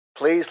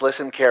Please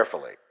listen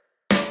carefully.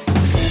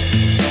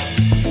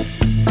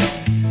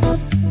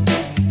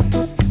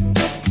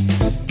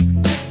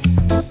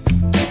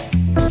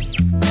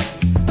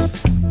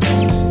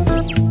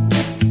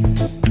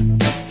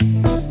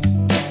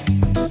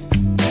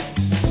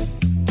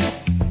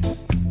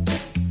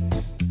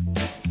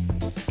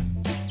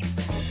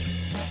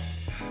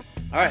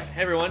 All right,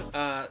 hey everyone.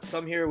 So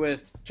I'm here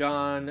with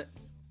John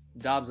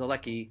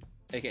Dobbs-Alecki,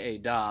 aka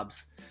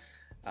Dobbs,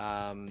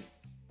 um,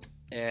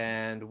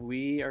 and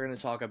we are going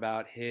to talk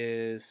about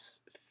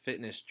his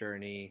fitness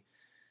journey.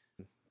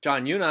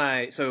 John, you and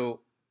I,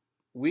 so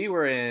we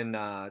were in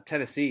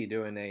Tennessee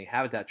doing a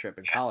Habitat trip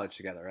in college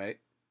together, right?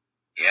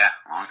 Yeah,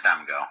 a long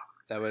time ago.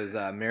 That was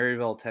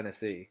Maryville,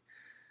 Tennessee.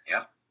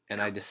 Yep. And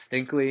I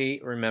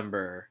distinctly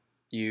remember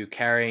you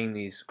carrying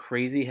these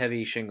crazy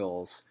heavy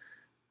shingles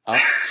up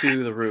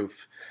to the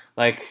roof,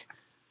 like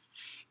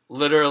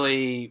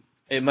literally.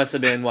 It must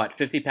have been, what,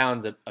 50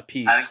 pounds a I think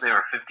piece. they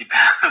were 50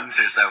 pounds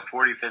or so,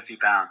 40, 50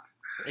 pounds.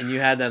 And you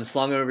had them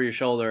slung over your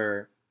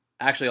shoulder,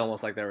 actually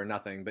almost like they were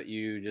nothing, but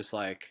you just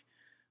like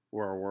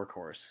were a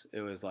workhorse.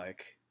 It was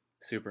like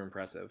super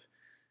impressive.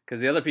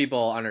 Because the other people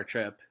on our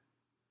trip,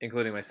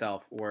 including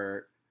myself,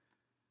 were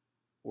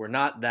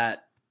not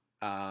that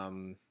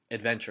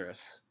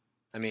adventurous.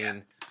 I mean,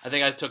 Yeah. I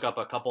think I took up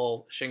a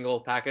couple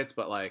shingle packets,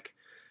 but like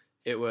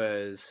it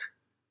was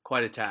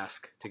quite a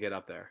task to get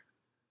up there.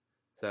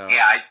 So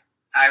Yeah,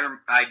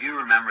 I do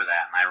remember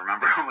that, and I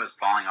remember almost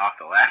falling off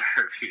the ladder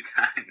a few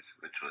times,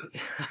 which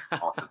was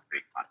also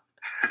pretty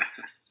fun.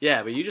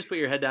 yeah, but you just put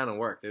your head down and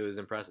worked. It was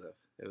impressive.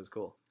 It was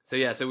cool. So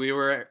yeah, so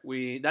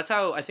we that's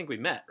how I think we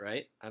met,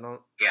 right? Yeah,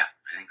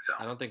 I think so.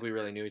 I don't think we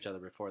really knew each other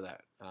before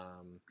that.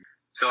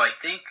 So I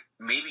think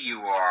maybe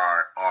you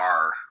are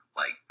our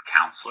like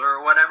counselor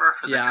or whatever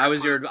for the Yeah,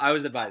 trip. I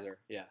was advisor.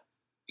 Yeah.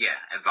 Yeah,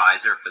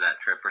 advisor for that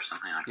trip or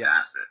something like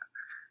Yes.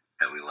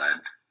 that we led.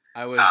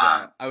 I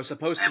was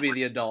supposed to And be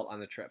the adult on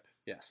the trip.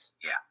 Yes.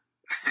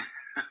 yeah,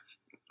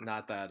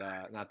 Not that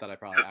I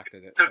probably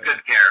acted it. took But,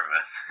 good care of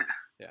us.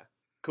 yeah.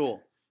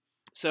 Cool.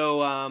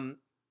 So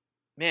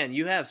man,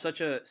 you have such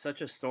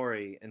a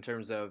story in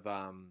terms of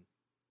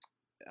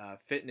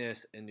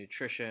fitness and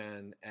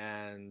nutrition,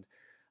 and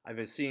I've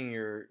been seeing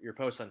your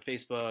posts on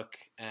Facebook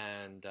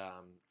and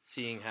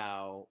seeing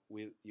how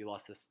you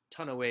lost this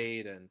ton of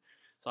weight, and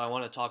so I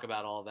want to talk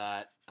about all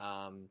that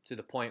to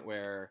the point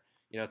where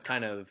it's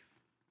kind of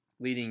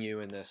leading you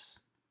in this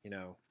you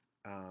know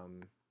um,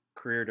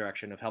 career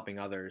direction of helping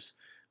others,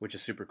 which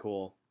is super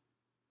cool.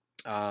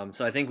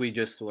 So I think we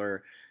just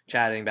were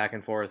chatting back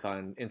and forth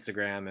on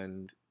Instagram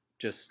and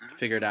just Mhm.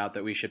 figured out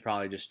that we should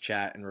probably just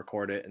chat and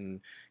record it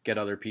and get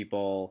other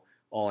people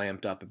all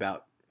amped up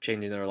about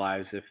changing their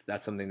lives if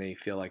that's something they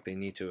feel like they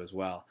need to as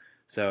well.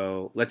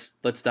 So let's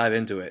dive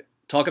into it.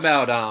 Talk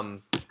about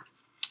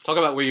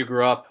where you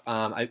grew up.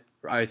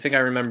 I think I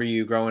remember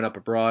you growing up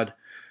abroad,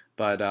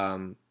 but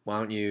why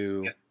don't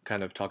you Yeah,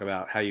 kind of talk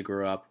about how you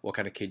grew up, what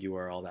kind of kid you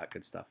were, all that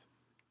good stuff.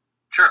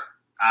 sure.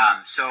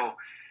 So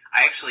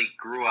I actually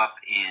grew up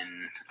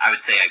I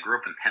would say I grew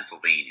up in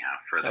Pennsylvania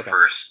for the Okay.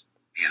 first,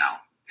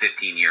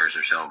 15 years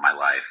or so of my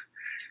life.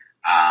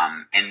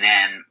 And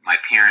then my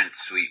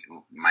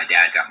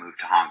dad got moved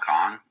to Hong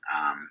Kong.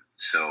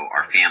 So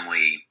our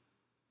family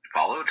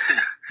followed.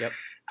 Yep.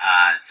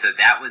 So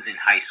that was in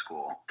high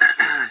school.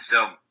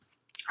 So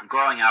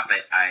growing up,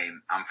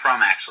 I'm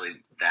from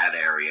actually that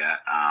area.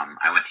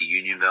 I went to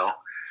Unionville.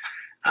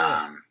 Oh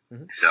yeah. Um,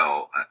 Hmm.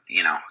 so,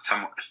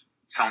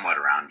 somewhat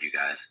around you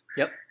guys.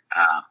 Yep.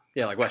 Uh,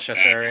 Yeah, like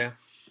Westchester and area.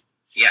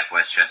 yeah,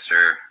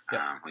 Westchester.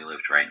 Yep. We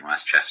lived right in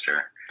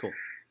Westchester. Cool.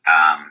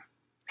 Um,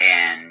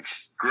 and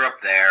grew up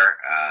there.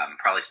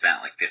 Probably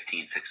spent like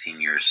 15, 16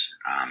 years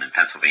in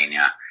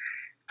Pennsylvania.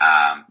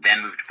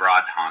 Then moved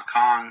abroad to Hong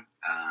Kong.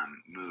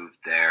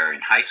 Moved there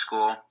in high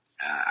school.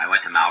 I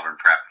went to Malvern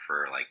Prep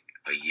for like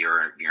a year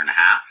and a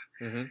half.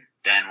 Mm-hmm.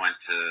 Then went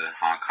to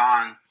Hong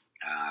Kong.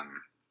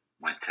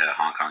 Went to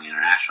Hong Kong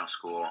International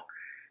School,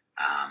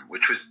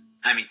 which was,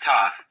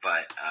 tough,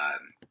 but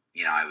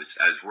I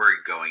was worried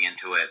going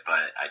into it,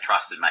 but I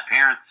trusted my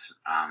parents.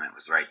 It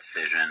was the right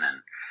decision,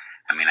 and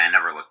I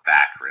never looked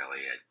back really.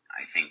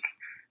 I think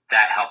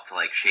that helped to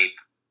like shape,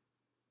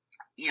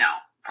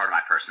 part of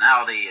my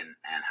personality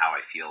and how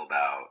I feel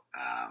about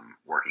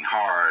working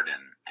hard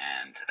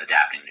and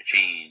adapting to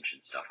change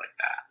and stuff like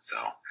that. So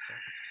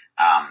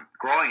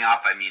growing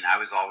up, I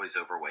was always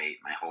overweight.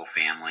 My whole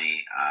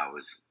family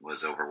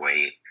was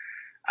overweight,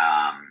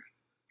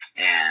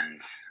 and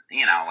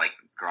like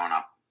growing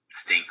up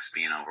stinks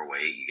being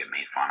overweight. You get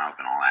made fun of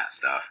and all that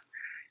stuff.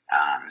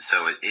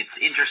 So it's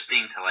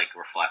interesting to like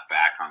reflect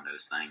back on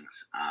those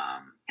things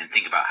and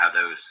think about how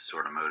those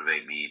sort of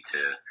motivate me to,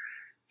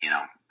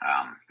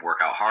 work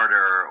out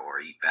harder or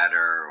eat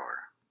better or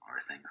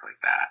things like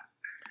that.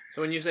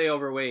 So when you say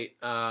overweight,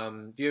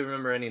 do you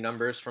remember any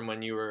numbers from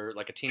when you were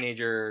like a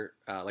teenager,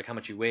 like how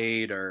much you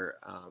weighed or?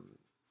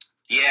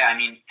 Yeah,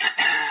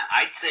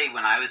 I'd say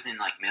when I was in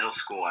like middle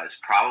school, I was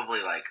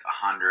probably like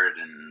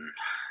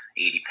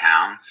 180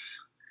 pounds.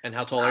 And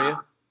how tall are you?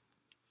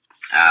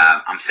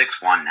 I'm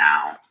 6'1"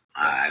 now.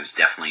 I was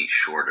definitely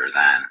shorter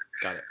then.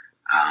 Got it.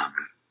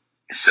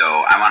 So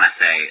I want to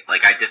say,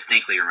 like, I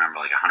distinctly remember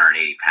like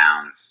 180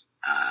 pounds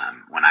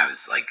when I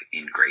was like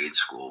in grade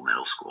school,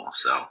 middle school.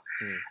 So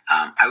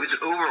I was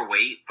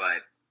overweight,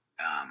 but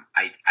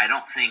I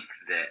don't think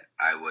that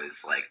I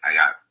was like, I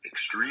got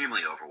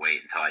extremely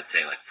overweight until I'd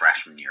say like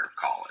freshman year of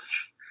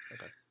college.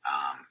 Okay.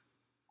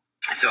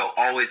 So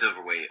always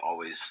overweight,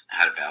 always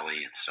had a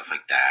belly and stuff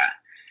like that.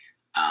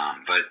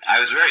 But I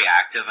was very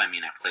active. I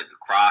mean, I played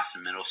lacrosse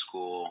in middle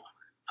school.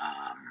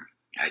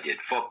 I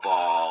did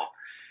football.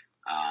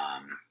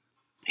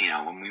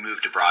 When we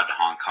moved abroad to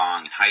Hong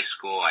Kong in high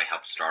school, I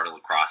helped start a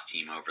lacrosse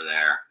team over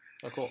there.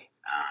 Oh, cool.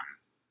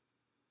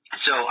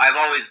 So I've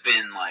always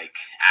been like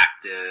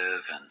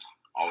active and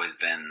always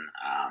been,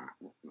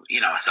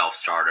 a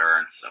self-starter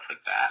and stuff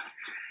like that.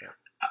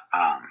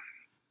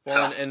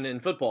 Yeah. And in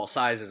football,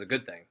 size is a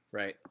good thing,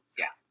 right?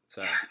 Yeah.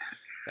 So,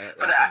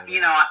 but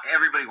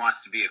everybody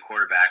wants to be a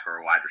quarterback or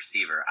a wide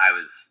receiver. I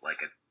was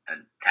like a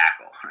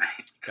tackle,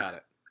 right? Got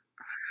it.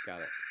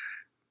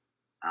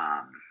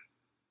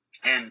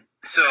 And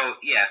so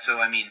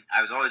I mean,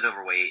 I was always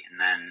overweight, and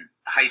then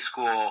high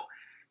school,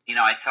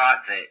 I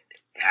thought that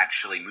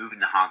actually moving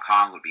to Hong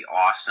Kong would be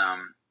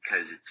awesome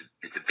because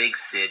it's a big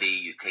city.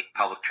 You take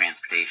public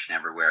transportation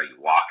everywhere. You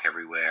walk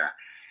everywhere.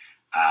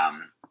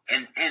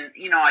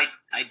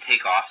 I'd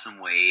take off some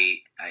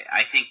weight.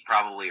 I think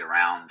probably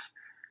around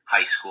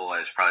high school, I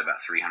was probably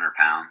about 300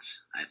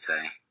 pounds, I'd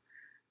say.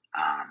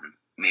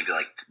 Maybe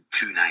like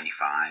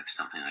 295,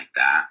 something like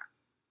that.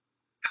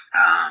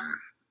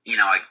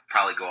 I'd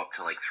probably go up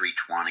to like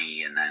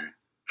 320 and then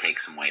take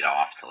some weight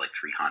off to like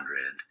 300.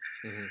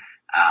 Mm-hmm.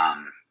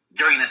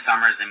 During the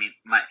summers, I mean,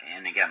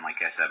 and again,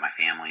 like I said, my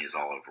family is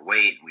all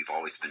overweight. We've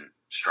always been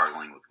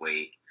struggling with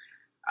weight.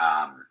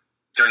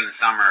 During the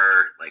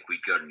summer, like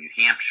we'd go to New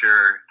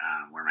Hampshire,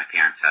 where my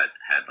parents had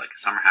like a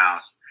summer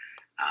house.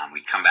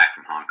 We'd come back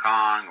from Hong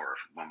Kong, or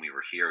when we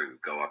were here, we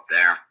would go up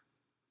there,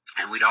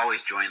 and we'd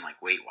always join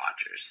like Weight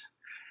Watchers.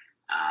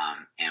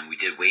 And we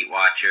did Weight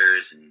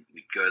Watchers, and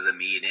we'd go to the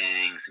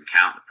meetings and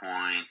count the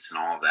points and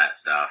all of that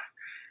stuff.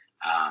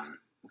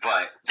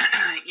 But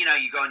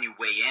you go and you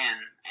weigh in,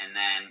 and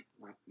then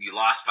you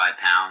lost 5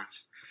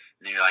 pounds,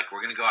 and then you're like,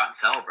 we're going to go out and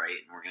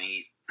celebrate, and we're going to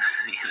eat,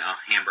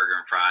 hamburger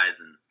and fries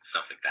and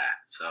stuff like that.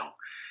 So,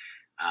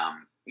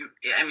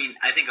 I mean,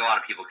 I think a lot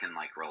of people can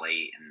like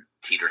relate and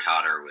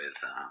teeter-totter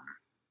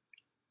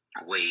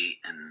with weight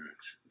and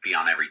be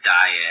on every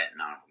diet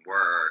and on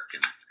work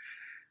and.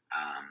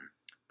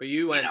 But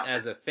you went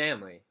as a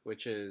family,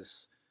 which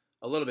is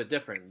a little bit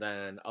different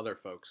than other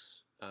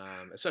folks,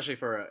 especially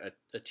for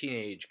a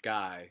teenage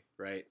guy,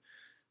 right?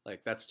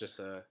 Like that's just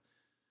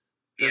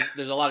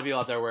there's a lot of people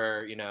out there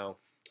where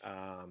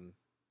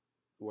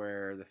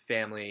where the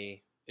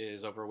family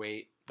is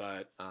overweight,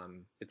 but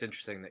it's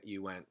interesting that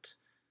you went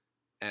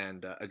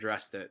and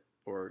addressed it,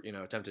 or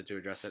attempted to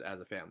address it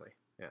as a family.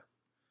 Yeah.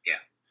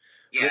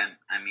 And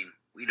I mean,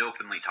 we'd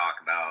openly talk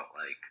about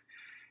like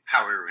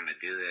how we were going to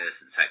do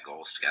this and set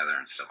goals together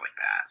and stuff like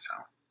that. So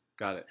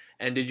got it.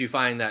 And did you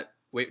find that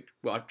Weight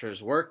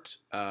Watchers worked?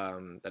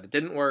 That it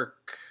didn't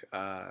work?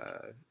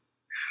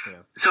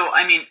 So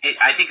I mean,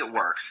 I think it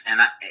works, and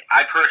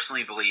I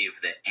personally believe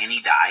that any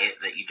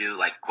diet that you do,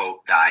 like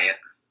quote diet,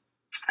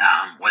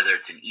 whether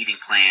it's an eating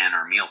plan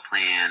or meal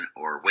plan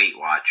or Weight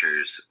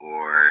Watchers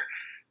or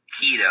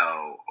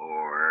keto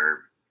or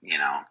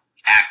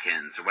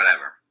Atkins or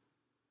whatever,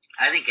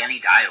 I think any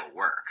diet will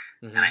work,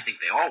 and I think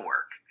they all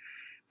work.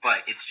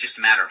 But it's just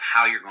a matter of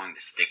how you're going to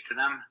stick to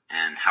them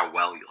and how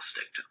well you'll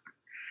stick to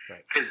them.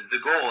 Because the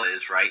goal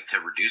is, right, to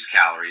reduce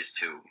calories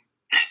to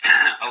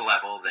a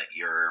level that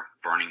you're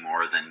burning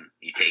more than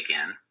you take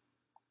in,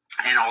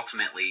 and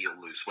ultimately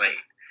you'll lose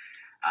weight.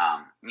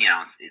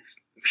 It's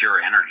pure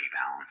energy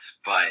balance,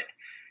 but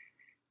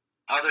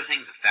other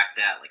things affect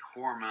that, like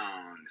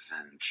hormones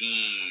and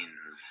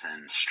genes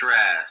and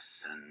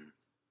stress and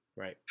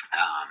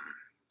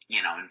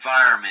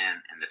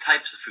environment and the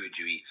types of food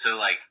you eat. So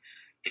like,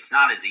 it's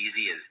not as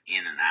easy as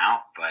in and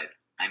out, but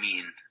I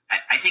mean,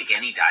 I think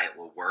any diet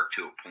will work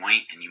to a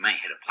point, and you might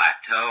hit a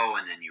plateau,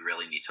 and then you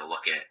really need to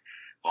look at,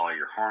 well,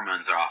 your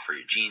hormones are off or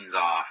your genes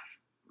off.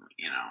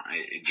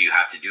 Do you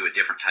have to do a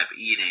different type of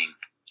eating?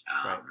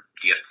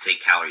 Do you have to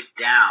take calories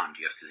down?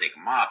 Do you have to take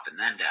them up and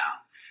then down?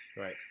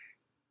 Right.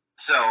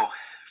 So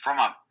from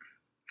a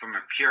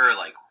pure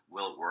like,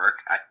 will it work?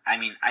 I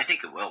mean, I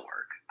think it will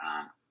work.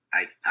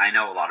 I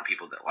know a lot of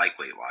people that like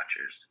Weight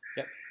Watchers.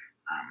 Yep.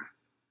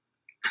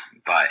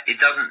 But it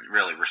doesn't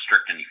really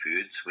restrict any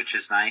foods, which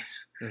is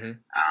nice. Mm-hmm.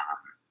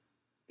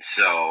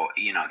 So,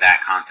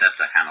 that concept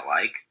I kind of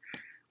like.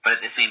 But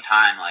at the same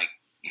time, like,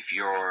 if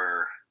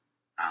you're,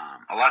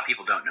 a lot of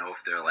people don't know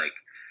if they're, like,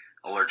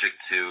 allergic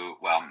to,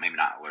 well, maybe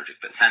not allergic,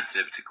 but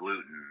sensitive to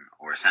gluten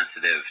or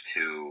sensitive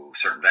to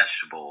certain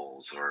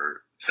vegetables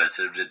or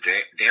sensitive to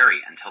dairy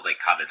until they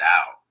cut it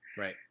out.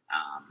 Right.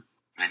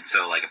 And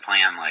so, like, a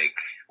plan like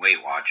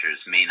Weight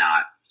Watchers may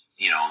not,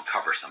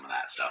 uncover some of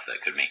that stuff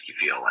that could make you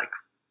feel like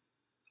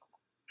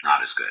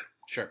not as good.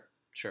 Sure.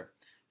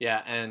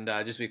 Yeah, and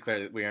just to be clear,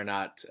 that we are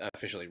not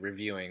officially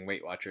reviewing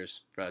Weight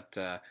Watchers, but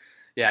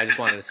yeah, I just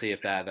wanted to see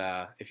if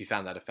that if you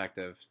found that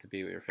effective to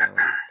be what you're feeling.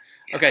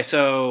 Yeah. Okay,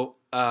 so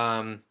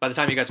by the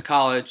time you got to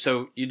college,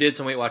 so you did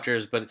some Weight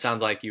Watchers, but it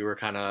sounds like you were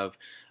kind of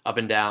up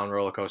and down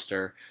roller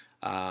coaster.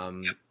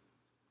 Um,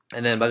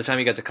 and then by the time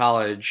you got to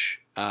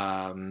college,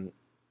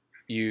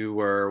 you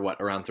were what,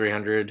 around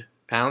 300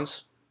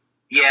 pounds?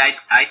 Yeah,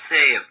 I'd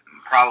say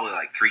probably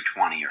like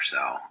 320 or so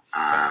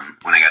Okay.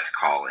 when I got to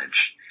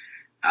college.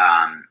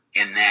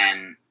 And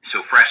then,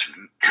 so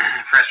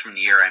freshman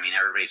year, I mean,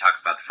 everybody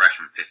talks about the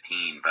freshman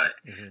 15, but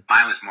Hmm.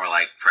 mine was more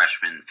like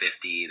freshman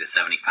 50 to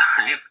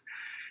 75.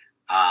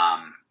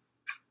 Um,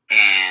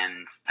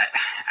 and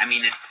I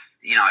mean, it's,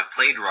 I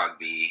played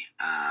rugby,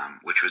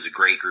 which was a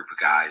great group of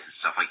guys and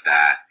stuff like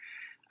that.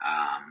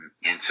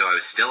 And so I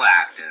was still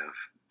active,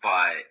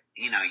 but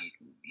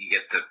you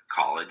get to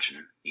college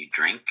and you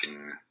drink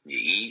and you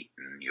eat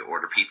and you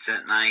order pizza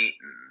at night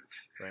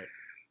and Right.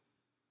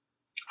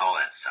 all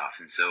that stuff.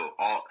 And so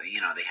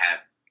they had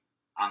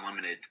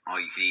unlimited all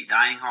you could eat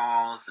dining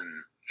halls. And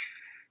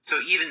so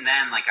even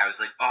then, like I was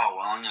like, oh,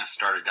 well, I'm going to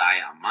start a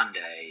diet on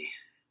Monday.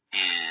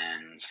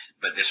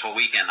 But this whole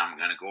weekend I'm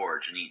going to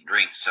gorge and eat and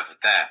drink, stuff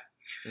like that.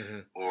 Hmm.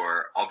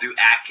 Or I'll do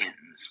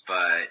Atkins,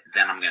 but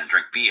then I'm going to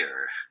drink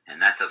beer,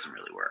 and that doesn't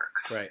really work.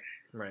 Right.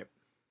 Right.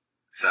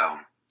 So,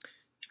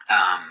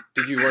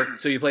 Did you work?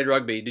 So you played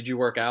rugby. Did you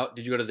work out?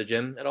 Did you go to the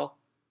gym at all?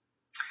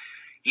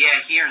 yeah,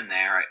 here and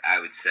there, I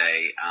would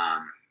say,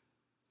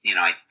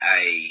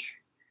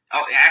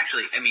 oh,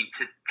 actually, I mean,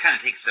 to kind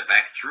of take a step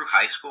back through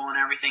high school and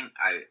everything,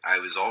 I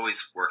was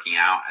always working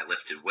out. I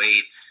lifted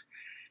weights.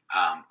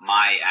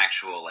 My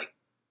actual, like,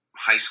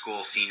 high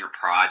school senior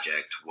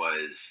project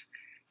was,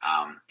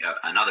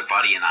 another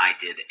buddy and I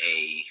did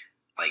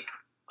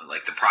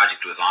like the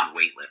project was on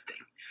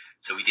weightlifting.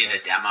 So we did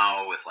Nice. a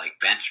demo with like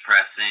bench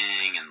pressing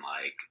and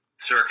like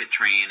circuit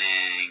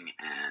training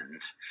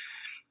and,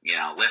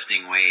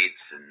 lifting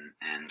weights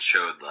and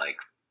showed like,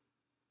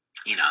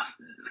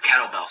 the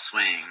kettlebell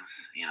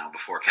swings,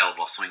 before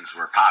kettlebell swings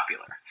were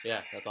popular.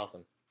 Yeah, that's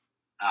awesome.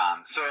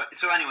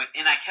 So anyway,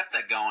 and I kept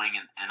that going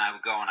and I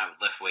would go and I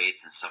would lift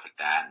weights and stuff like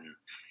that. And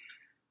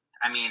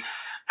I mean,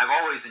 I've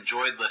always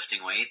enjoyed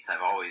lifting weights.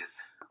 I've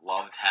always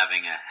loved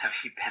having a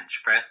heavy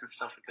bench press and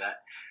stuff like that.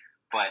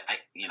 But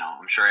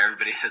I'm sure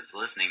everybody that's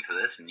listening to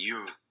this, and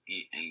you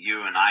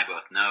and I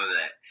both know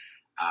that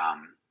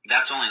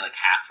that's only like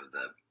half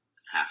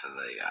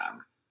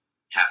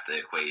the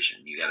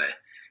equation. You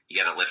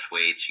gotta lift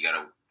weights. You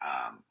gotta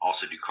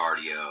also do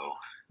cardio,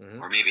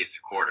 Hmm. or maybe it's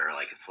a quarter.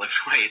 Like it's lift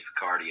weights,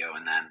 cardio,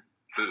 and then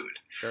food.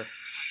 Sure.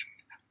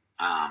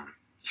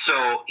 So,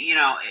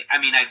 I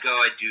mean, I'd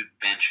do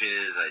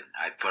benches,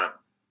 I'd put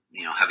up,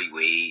 heavy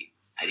weight.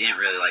 I didn't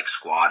really like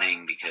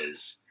squatting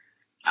because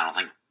I don't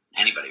think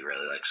anybody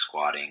really likes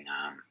squatting,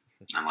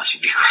 unless you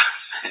do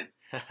CrossFit.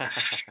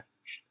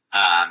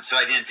 So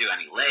I didn't do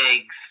any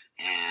legs,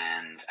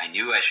 and I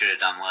knew I should have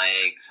done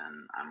legs,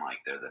 and I'm like,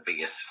 they're the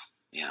biggest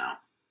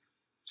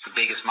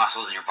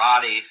muscles in your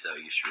body, so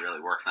you should really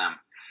work them,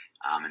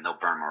 and they'll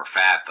burn more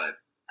fat. But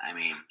I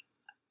mean,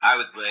 I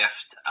would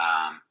lift,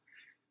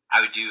 I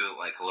would do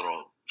like a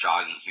little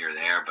jogging here or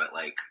there, but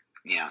like,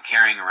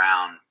 carrying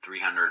around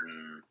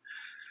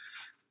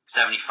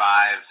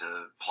 375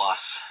 to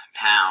plus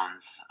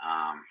pounds,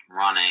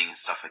 running and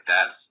stuff like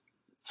that, it's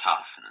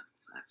tough and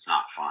it's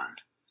not fun.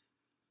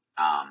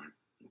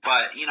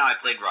 But, I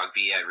played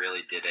rugby. I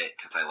really did it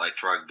because I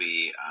liked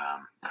rugby.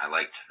 I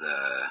liked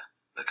the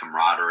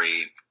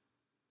camaraderie.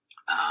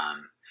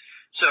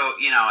 So,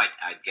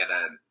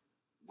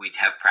 we'd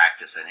have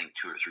practice, I think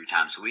 2 or 3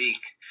 times a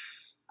week.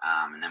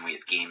 And then we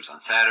had games on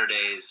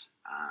Saturdays.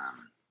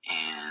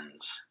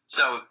 And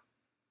so,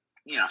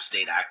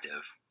 stayed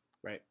active.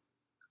 Right.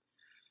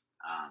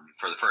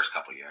 For the first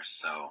couple years.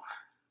 So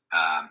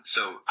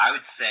I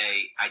would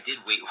say I did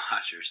Weight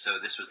Watchers. So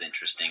this was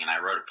interesting. And I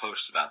wrote a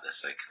post about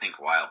this, I think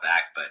a while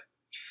back, but,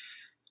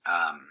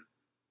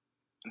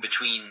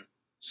 between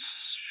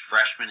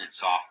freshman and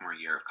sophomore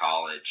year of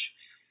college,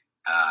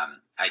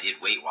 I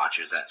did Weight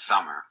Watchers that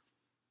summer.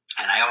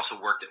 And I also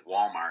worked at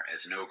Walmart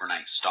as an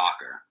overnight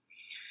stalker.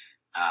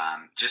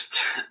 Just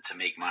to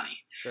make money.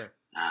 Sure.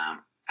 I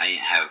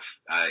didn't have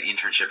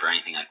internship or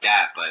anything like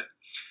that, but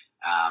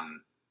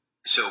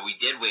so we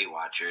did Weight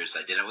Watchers.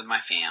 I did it with my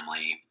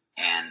family,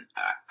 and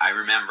I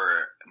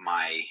remember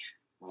my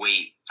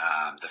weight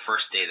the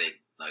first day they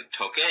like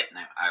took it, and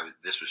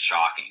this was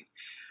shocking,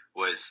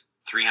 was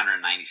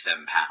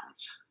 397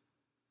 pounds.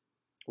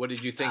 What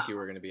did you think you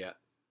were going to be at?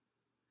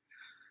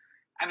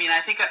 I mean, I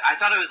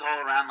thought it was all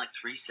around like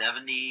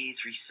 370,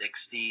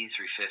 360,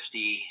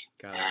 350,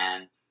 Got it.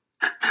 and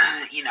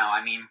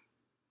I mean,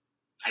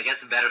 I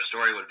guess a better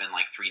story would have been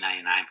like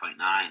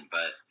 399.9,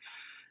 but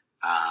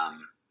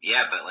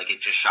yeah, but like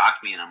it just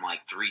shocked me, and I'm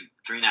like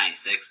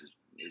 396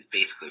 is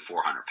basically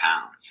 400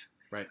 pounds.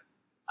 Right.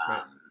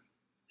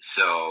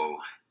 So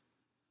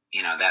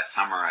that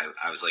summer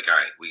I was like, all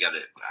right,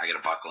 I gotta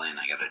buckle in,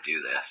 I gotta do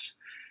this.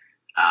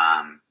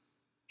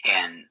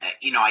 And,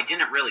 I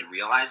didn't really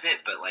realize it,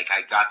 but like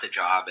I got the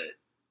job at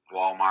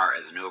Walmart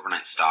as an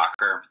overnight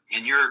stocker,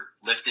 and you're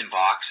lifting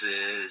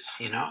boxes,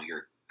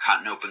 you're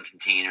cutting open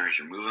containers,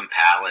 you're moving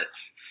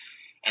pallets.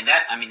 And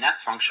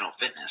that's functional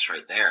fitness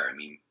right there. I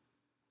mean,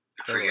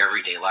 for your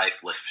everyday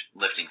life,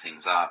 lifting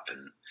things up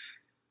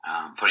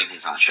and putting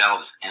things on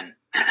shelves. And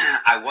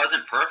I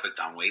wasn't perfect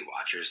on Weight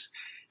Watchers.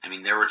 I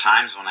mean, there were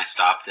times when I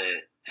stopped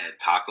at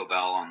Taco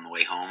Bell on the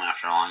way home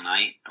after a long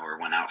night, or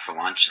went out for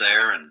lunch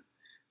there, and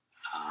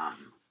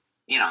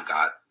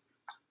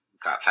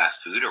got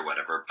fast food or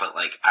whatever. But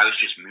like I was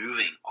just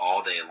moving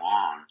all day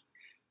long,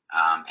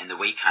 and the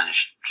weight kind of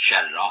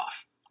shut it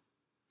off.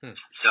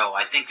 So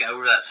I think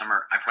over that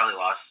summer, I probably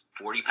lost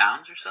 40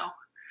 pounds or so.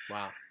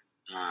 Wow.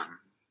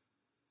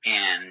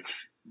 And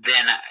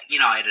then,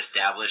 I had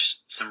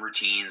established some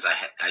routines.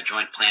 I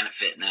joined Planet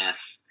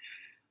Fitness.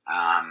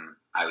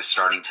 I was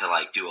starting to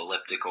like do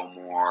elliptical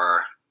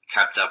more,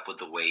 kept up with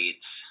the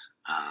weights.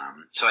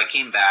 So I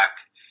came back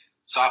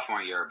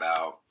sophomore year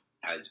about,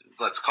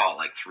 let's call it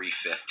like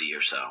 350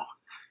 or so.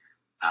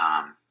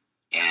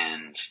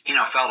 And,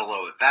 felt a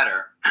little bit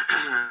better.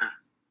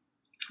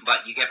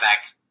 But you get back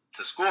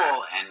to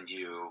school and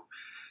you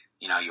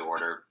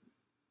order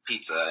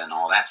pizza and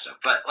all that stuff.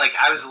 But like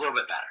I was a little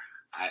bit better.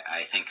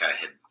 I think I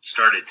had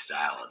started to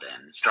dial it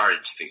in,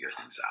 started to figure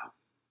things out.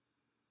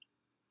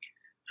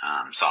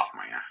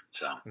 Sophomore year.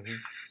 So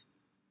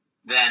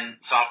then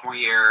sophomore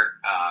year,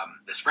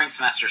 the spring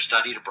semester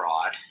studied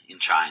abroad in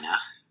China.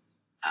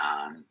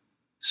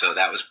 So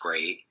that was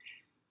great.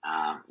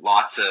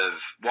 Lots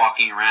of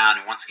walking around,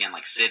 and once again,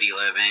 like city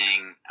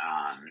living,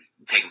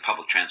 taking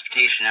public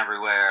transportation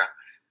everywhere.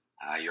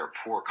 You're a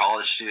poor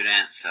college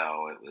student,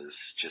 so it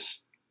was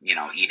just,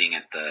 eating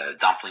at the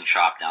dumpling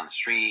shop down the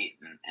street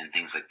and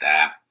things like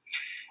that.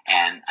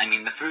 And I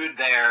mean, the food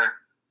there,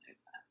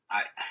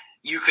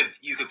 you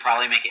could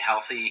probably make it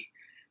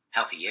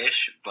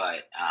healthy-ish,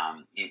 but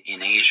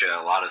in Asia,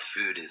 a lot of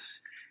food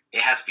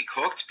it has to be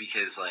cooked,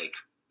 because like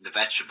the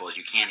vegetables,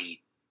 you can't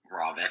eat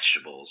raw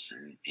vegetables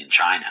in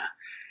China.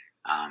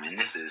 And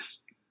this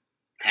is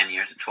 10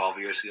 years, 12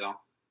 years ago.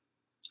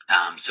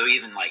 So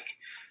even like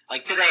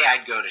today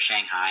I'd go to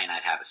Shanghai and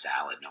I'd have a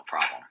salad, no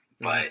problem.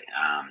 But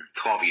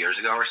 12 years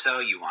ago or so,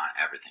 you want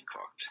everything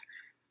cooked.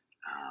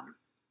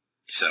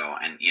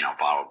 And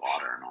bottled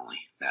water and only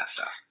that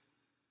stuff.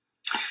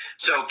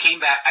 So came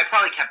back. I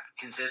probably kept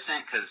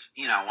consistent because,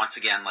 once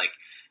again, like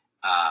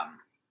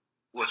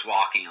was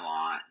walking a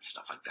lot and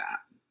stuff like that.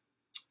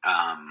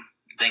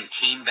 Then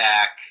came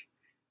back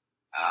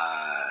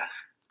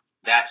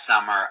that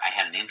summer. I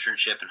had an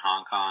internship in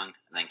Hong Kong,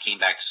 and then came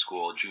back to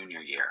school junior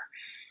year.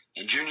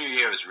 And junior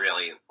year was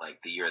really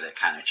like the year that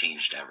kind of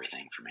changed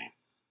everything for me.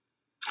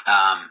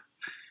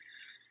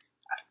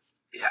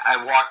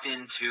 I walked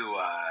into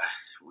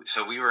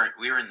so we were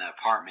in the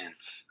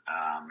apartments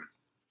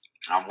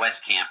on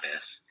West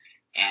Campus,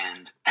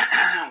 and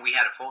we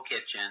had a full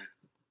kitchen.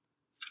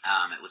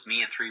 It was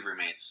me and 3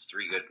 roommates,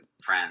 3 good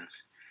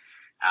friends.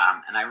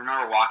 And I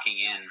remember walking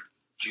in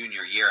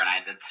junior year, and I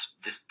had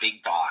this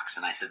big box,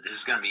 and I said, this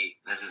is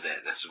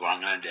it. This is what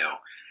I'm going to do.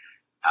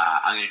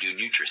 I'm going to do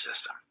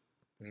Nutrisystem.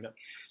 Yep.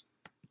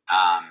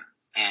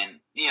 And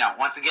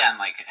once again,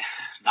 like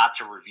not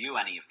to review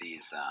any of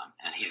these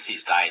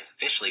diets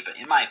officially, but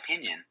in my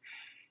opinion,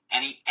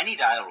 any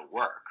diet will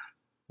work.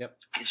 Yep.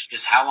 It's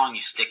just how long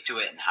you stick to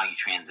it and how you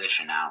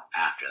transition out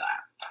after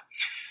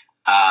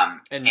that.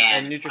 And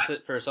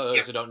Nutrisystem, for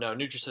those who don't know,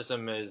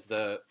 Nutrisystem is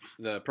the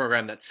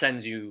program that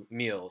sends you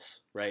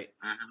meals, right?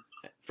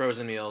 Mm-hmm.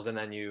 Frozen meals, and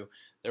then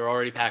they're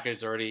already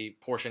packaged, already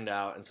portioned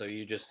out, and so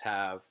you just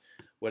have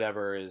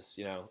whatever is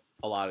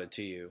allotted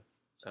to you.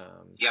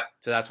 Yep.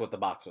 So that's what the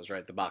box was,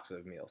 right? The box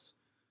of meals.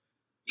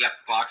 Yep,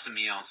 box of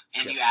meals,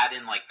 and you add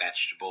in like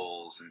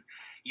vegetables, and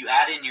you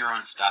add in your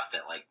own stuff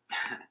that like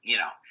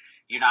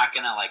you're not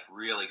gonna like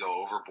really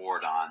go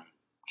overboard on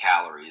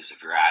calories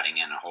if you're adding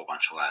in a whole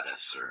bunch of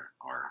lettuce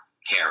or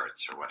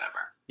carrots or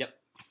whatever.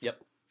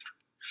 Yep.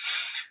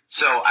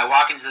 So I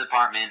walk into the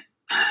apartment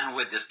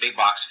with this big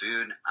box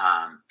food,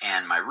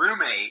 and my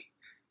roommate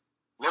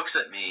looks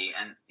at me,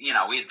 and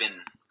we had been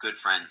good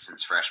friends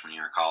since freshman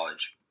year of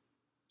college.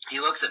 He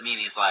looks at me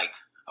and he's like,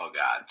 "Oh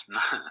God,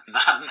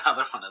 not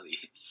another one of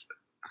these."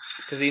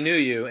 Because he knew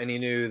you, and he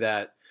knew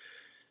that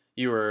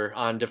you were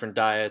on different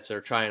diets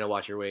or trying to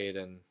watch your weight,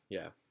 and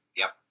yeah.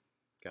 Yep.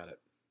 Got it.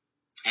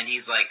 And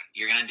he's like,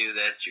 "You're gonna do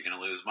this. You're gonna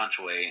lose a bunch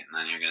of weight, and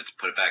then you're gonna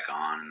put it back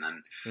on, and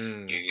then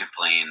you're gonna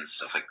complain and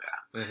stuff like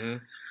that."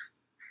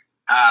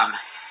 Mm-hmm.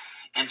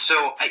 And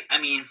so I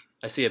mean,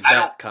 I see a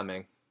bet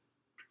coming.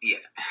 Yeah.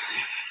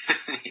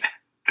 Yeah.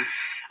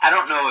 I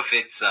don't know if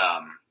it's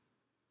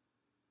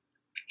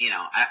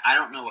I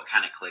don't know what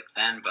kind of clicked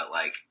then, but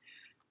like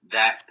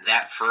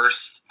that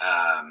first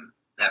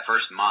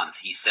month,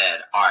 he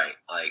said, "All right,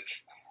 like,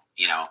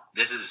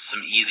 this is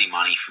some easy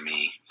money for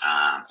me.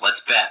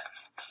 Let's bet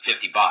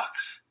 $50.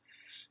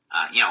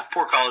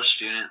 Poor college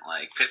student,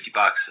 like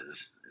 $50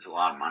 is a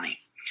lot of money."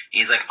 And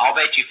he's like, "I'll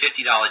bet you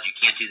 $50 you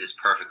can't do this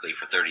perfectly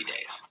for 30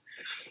 days."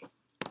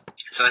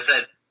 So I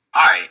said,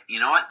 all right, you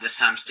know what? This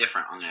time's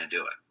different. I'm going to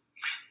do it.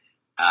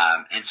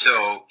 And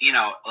so,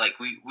 like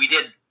we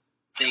did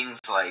things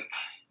like,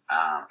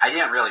 I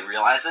didn't really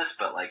realize this,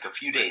 but like a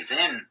few days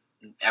in,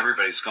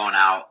 everybody's going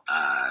out,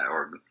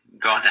 or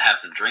going to have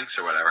some drinks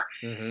or whatever.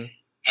 Mm-hmm.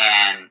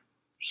 And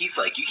he's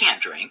like, you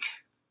can't drink.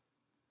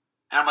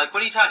 And I'm like,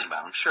 what are you talking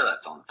about? I'm sure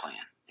that's on the plan.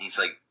 And he's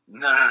like,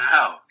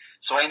 no.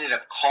 So I ended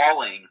up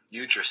calling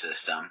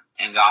Nutrisystem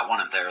and got one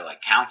of their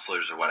like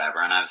counselors or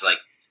whatever. And I was like,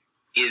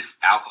 is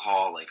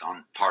alcohol like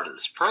on part of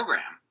this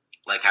program?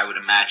 Like I would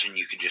imagine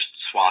you could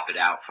just swap it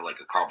out for like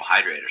a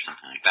carbohydrate or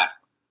something like that.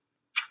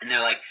 And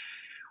they're like,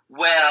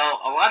 well,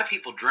 a lot of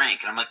people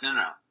drink. And I'm like,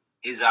 no.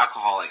 Is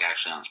alcohol like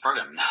actually on this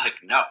program? And they're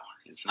like, no,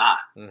 it's not.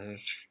 Mm-hmm.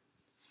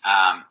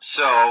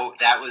 So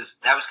that was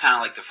kind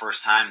of like the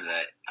first time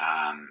that,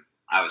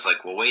 I was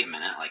like, well, wait a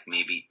minute, like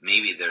maybe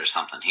there's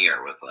something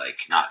here with like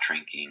not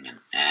drinking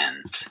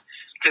and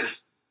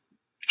because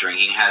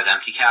drinking has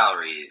empty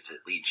calories, it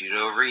leads you to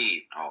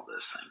overeat, all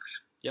those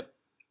things. Yep.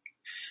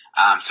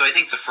 So I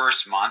think the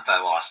first month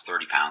I lost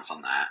 30 pounds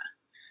on that.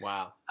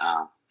 Wow.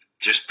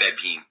 Just by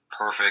being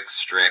perfect,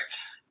 strict.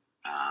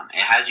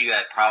 It has you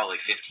at probably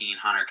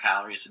 1,500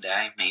 calories a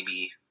day,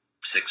 maybe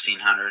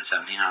 1,600,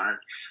 1,700.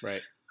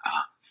 Right.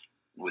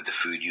 With the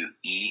food you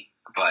eat.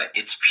 But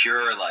it's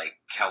pure like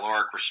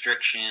caloric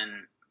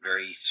restriction,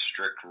 very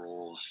strict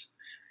rules,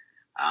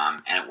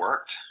 and it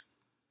worked.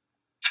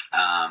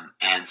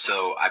 And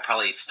so I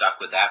probably stuck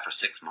with that for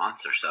 6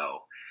 months or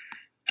so,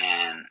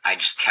 and I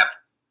just kept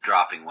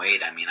dropping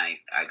weight. I mean, I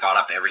got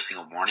up every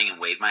single morning and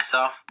weighed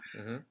myself,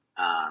 Mm-hmm.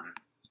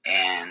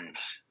 And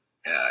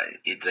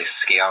the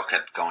scale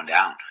kept going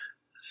down.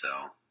 So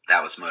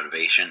that was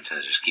motivation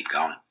to just keep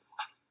going.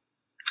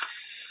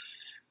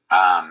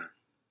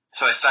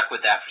 So I stuck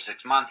with that for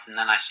 6 months, and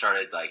then I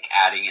started like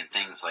adding in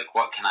things like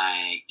what can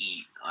I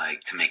eat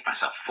like to make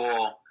myself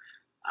full.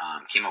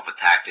 Came up with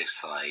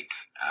tactics like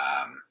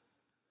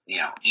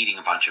eating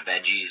a bunch of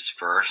veggies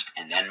first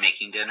and then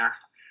making dinner.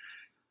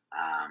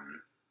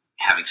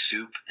 Having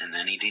soup and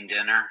then eating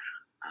dinner.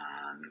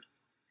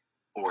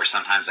 Or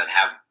sometimes I'd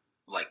have,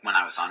 like when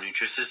I was on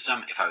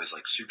Nutrisystem, if I was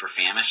like super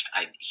famished,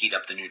 I'd heat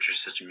up the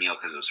Nutrisystem meal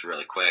because it was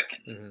really quick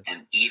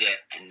and eat it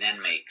and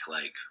then make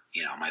like,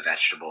 my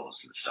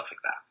vegetables and stuff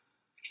like that.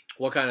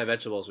 What kind of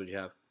vegetables would you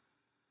have?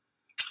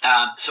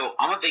 So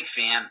I'm a big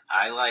fan.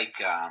 I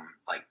like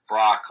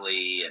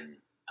broccoli and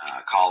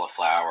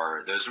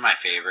cauliflower. Those are my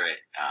favorite.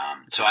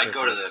 So I'd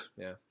go to the,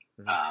 yeah.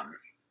 Mm-hmm.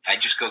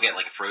 I'd just go get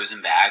like a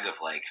frozen bag of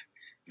like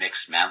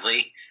mixed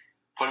medley,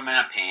 put them in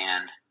a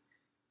pan,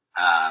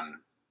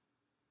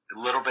 a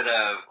little bit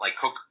of like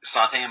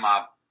saute them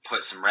up,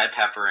 put some red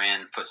pepper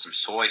in, put some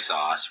soy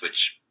sauce,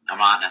 which I'm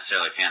not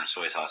necessarily a fan of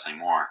soy sauce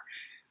anymore.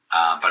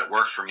 But it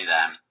worked for me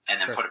then,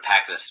 and then put a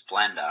packet of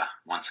Splenda.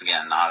 Once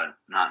again, not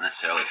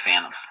necessarily a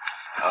fan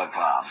of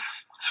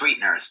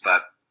sweeteners,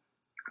 but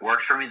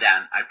worked for me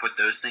then. I put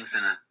those things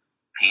in a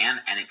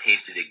pan, and it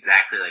tasted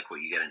exactly like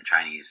what you get in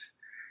Chinese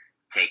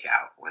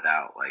takeout,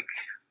 without like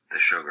the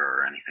sugar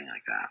or anything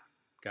like that.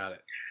 Got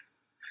it.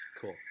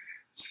 Cool.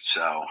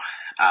 So,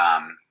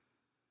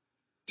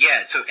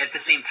 so at the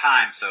same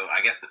time, so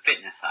I guess the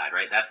fitness side,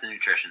 right? That's the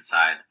nutrition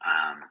side,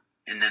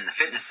 and then the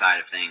fitness side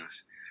of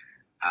things.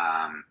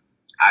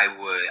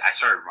 I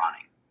started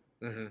running,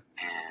 and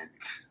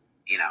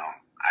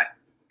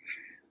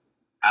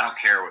I don't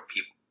care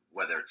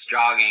whether it's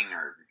jogging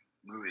or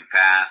moving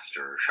fast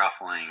or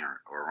shuffling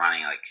or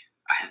running. Like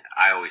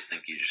I always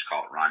think you just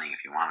call it running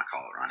if you want to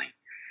call it running.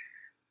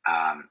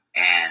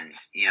 And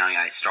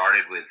I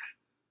started with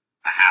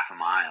a half a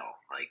mile,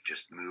 like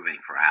just moving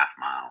for a half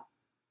mile.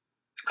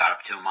 Got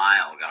up to a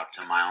mile, got up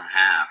to a mile and a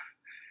half,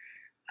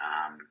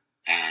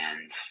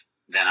 and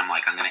then I'm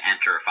like, I'm going to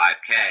enter a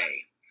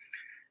 5K.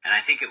 And I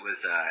think it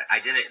was, I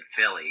did it in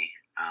Philly,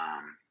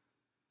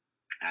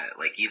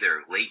 like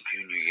either late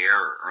junior year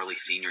or early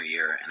senior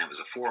year. And it was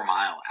a 4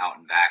 mile out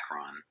and back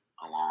run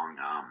along,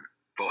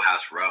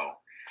 Boathouse Row.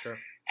 Sure.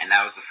 And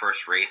that was the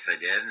first race I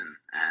did.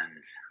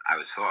 And I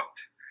was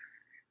hooked.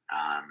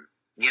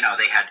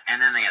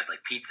 They had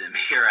like pizza and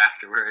beer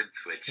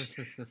afterwards, which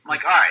I'm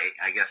like, all right,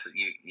 I guess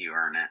you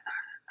earn it.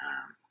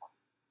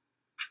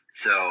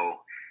 So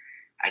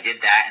I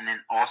did that, and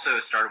then also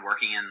started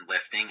working in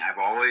lifting. I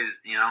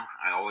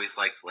always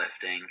liked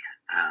lifting.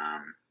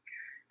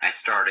 I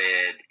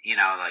started,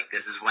 like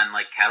this is when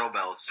like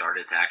kettlebells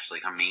started to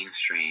actually come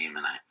mainstream,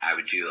 and I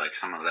would do like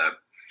some of the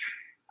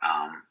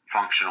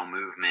functional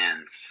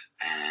movements,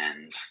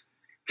 and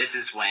this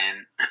is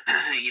when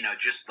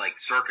just like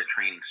circuit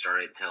training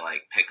started to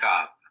like pick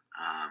up.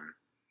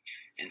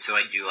 And so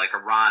I'd do like a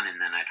run,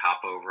 and then I'd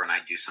hop over and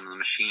I'd do some of the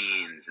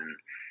machines, and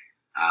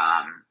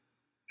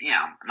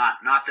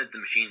not that the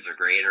machines are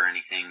great or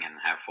anything and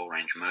have full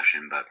range of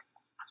motion, but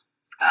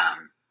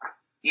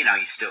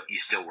you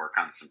still work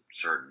on some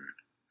certain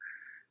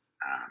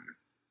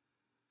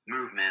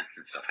movements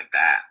and stuff like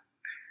that.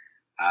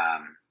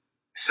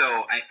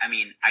 So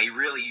I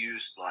really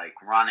used like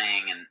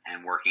running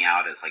and working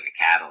out as like a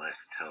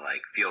catalyst to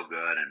like feel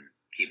good and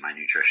keep my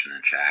nutrition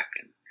in check,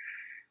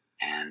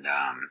 and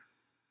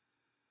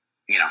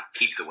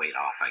keep the weight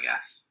off, I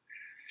guess.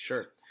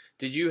 Sure.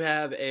 Did you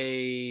have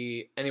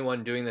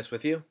anyone doing this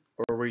with you,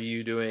 or were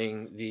you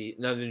doing the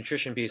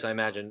nutrition piece? I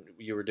imagine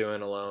you were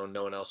doing alone.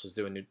 No one else was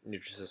doing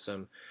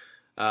Nutrisystem,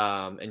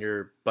 and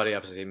your buddy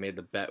obviously made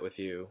the bet with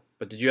you.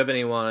 But did you have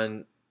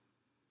anyone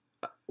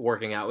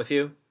working out with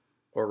you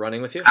or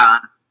running with you?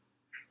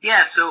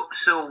 Yeah. So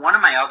one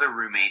of my other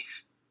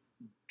roommates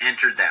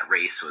entered that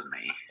race with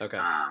me. Okay.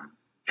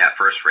 That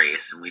first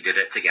race, and we did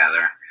it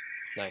together.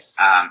 Nice.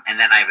 And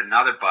then I have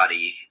another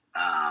buddy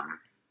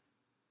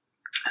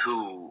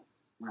who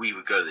we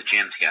would go to the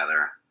gym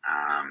together.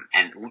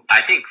 And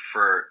I think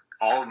for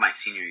all of my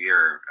senior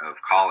year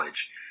of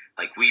college,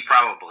 like we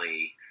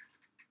probably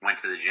went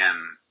to the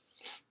gym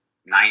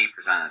 90%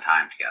 of the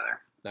time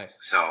together. Nice.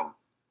 So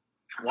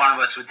one of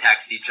us would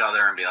text each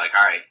other and be like,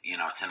 all right,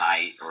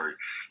 tonight, or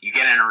you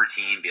get in a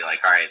routine, be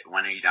like, all right,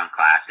 when are you done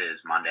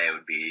classes? Monday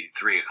would be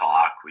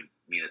 3:00. We'd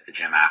meet at the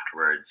gym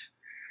afterwards.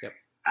 Yep.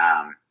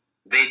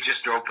 They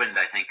just opened,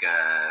 I think,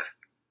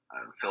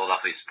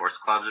 Philadelphia Sports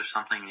Clubs or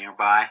something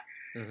nearby.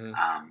 Mm-hmm.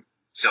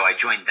 So I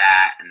joined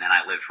that, and then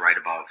I lived right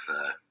above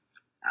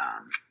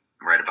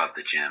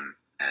the gym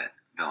at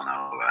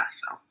Villanova.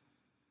 So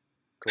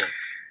cool.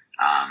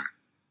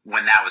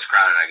 When that was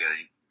crowded, I go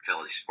to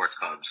Philly Sports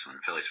Clubs.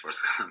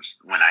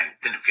 When I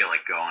didn't feel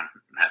like going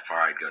that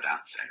far, I'd go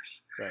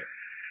downstairs. Right.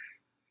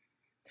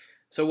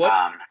 So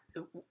what?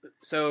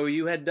 So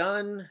you had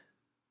done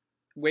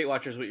Weight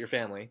Watchers with your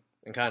family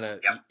and kind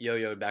of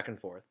yo-yoed back and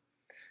forth.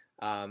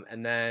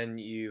 And then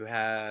you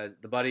had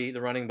the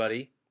running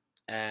buddy,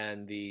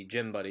 and the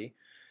gym buddy.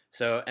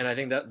 So, and I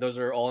think that those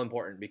are all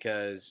important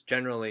because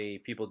generally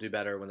people do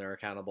better when they're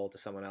accountable to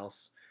someone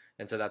else.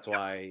 And so that's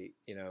why,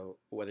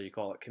 whether you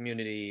call it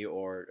community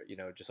or,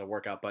 just a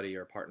workout buddy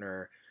or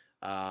partner,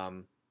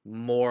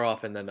 more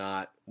often than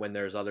not, when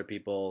there's other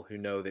people who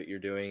know that you're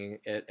doing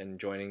it and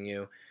joining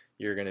you,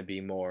 you're going to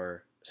be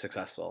more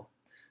successful.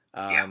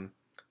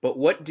 But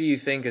what do you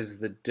think is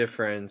the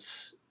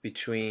difference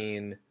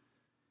between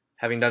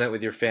having done it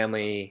with your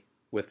family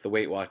with the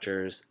Weight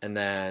Watchers and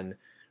then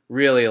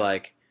really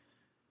like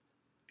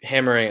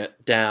hammering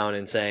it down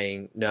and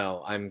saying,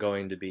 no, I'm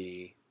going to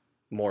be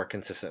more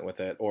consistent with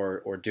it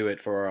or do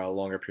it for a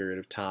longer period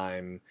of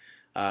time?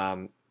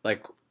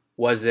 Like,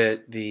 was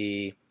it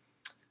the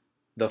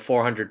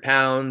 400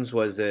 pounds?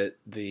 Was it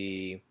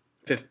the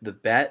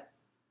bet?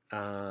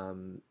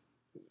 Can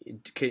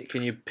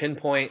you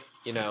pinpoint,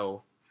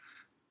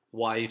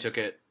 why you took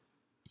it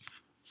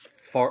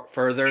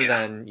further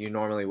than you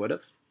normally would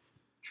have?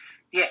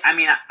 Yeah, I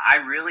mean, I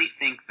really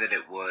think that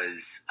it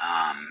was,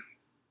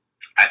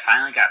 I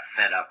finally got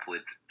fed up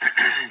with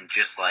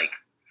just like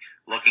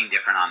looking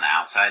different on the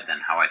outside than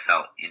how I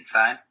felt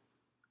inside.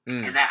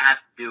 And that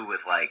has to do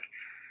with like,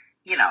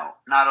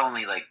 not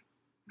only like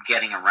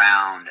getting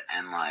around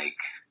and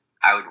like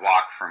I would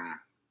walk from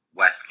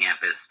West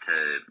Campus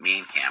to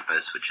main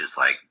campus, which is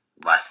like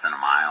less than a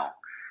mile.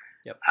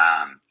 Yep.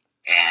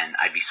 And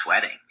I'd be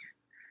sweating.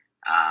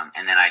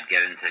 And then I'd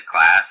get into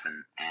class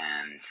and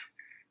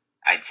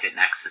I'd sit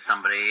next to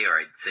somebody or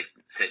I'd sit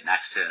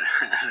next to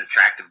an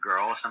attractive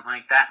girl or something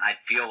like that, and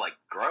I'd feel like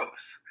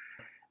gross.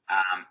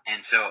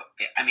 And so,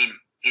 I mean,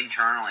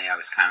 internally I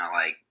was kind of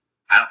like,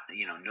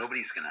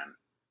 nobody's gonna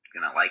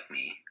like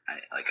me.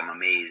 I'm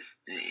amazed.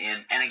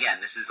 And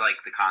again, this is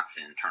like the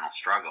constant internal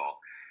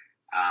struggle.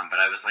 But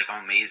I was like,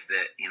 I'm amazed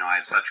that, I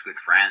have such good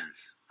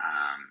friends.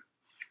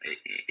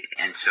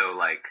 And so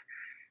like,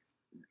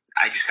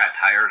 I just got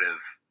tired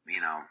of,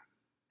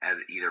 as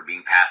either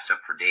being passed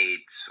up for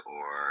dates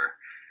or,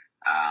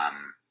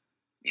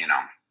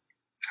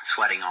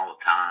 sweating all the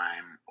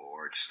time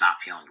or just not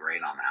feeling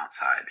great on the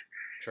outside.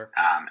 Sure.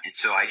 And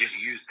so I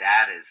just used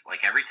that as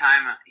like every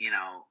time,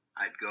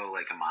 I'd go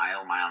like a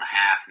mile and a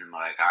half and I'm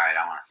like, all right,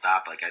 I want to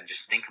stop. Like, I'd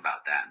just think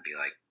about that and be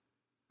like,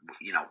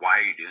 why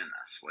are you doing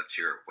this? What's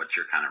your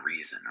kind of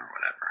reason or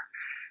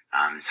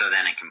whatever? So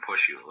then it can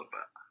push you a little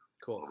bit.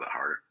 Cool. A little bit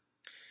harder.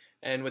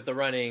 And with the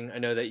running, I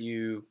know that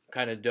you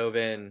kind of dove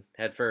in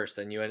head first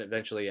and you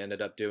eventually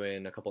ended up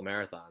doing a couple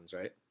marathons,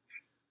 right?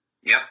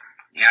 Yep.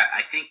 Yeah,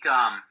 I think,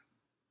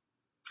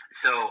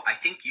 so I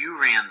think you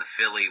ran the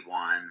Philly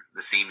one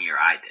the same year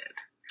I did.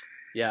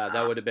 Yeah,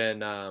 that would have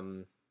been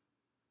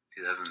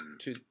 2011?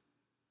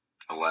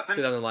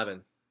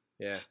 2011.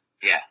 Yeah.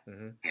 Yeah.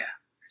 Mm-hmm. Yeah.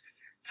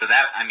 So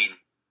that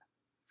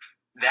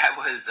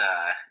was,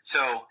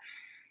 so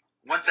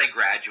once I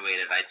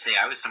graduated, I'd say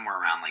I was somewhere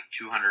around like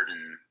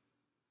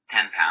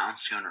 210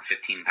 pounds,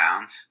 215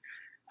 pounds.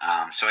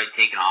 So I'd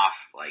taken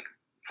off like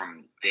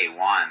from day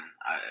one,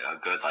 a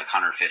good like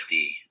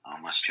 150,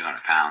 almost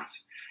 200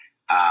 pounds.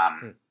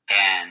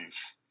 And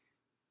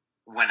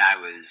when I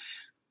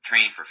was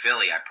training for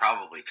Philly, I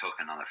probably took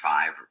another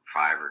 5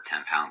 or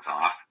 10 pounds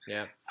off.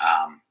 Yeah.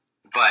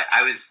 But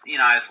I was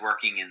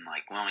working in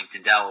like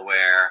Wilmington,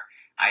 Delaware.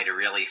 I had a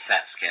really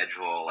set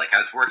schedule. Like I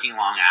was working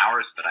long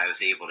hours, but I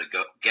was able to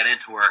get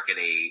into work at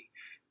 8,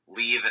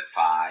 leave at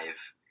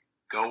 5,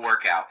 go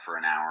work out for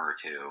an hour or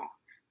two,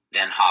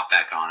 then hop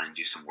back on and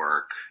do some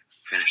work,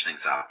 finish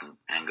things up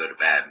and go to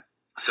bed.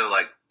 So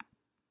like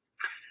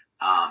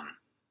I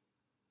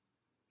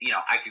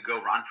could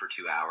go run for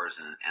 2 hours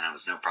and it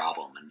was no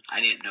problem. And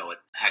I didn't know a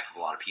heck of a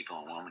lot of people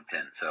in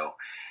Wilmington. So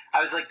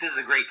I was like, this is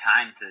a great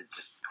time to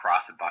just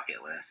cross a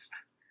bucket list.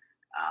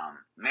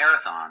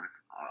 Marathon,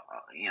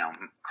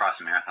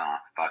 cross a marathon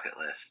off the bucket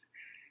list.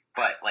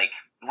 But like,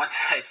 once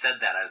I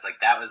said that, I was like,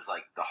 that was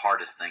like the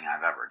hardest thing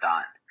I've ever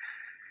done.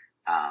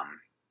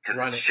 Cause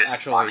it's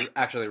just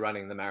actually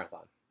running the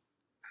marathon.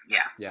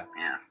 Yeah. Yeah.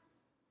 Yeah.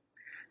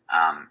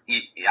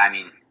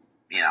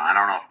 I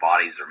don't know if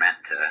bodies are meant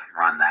to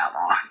run that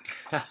long.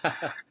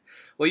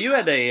 Well, you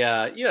had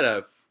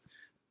a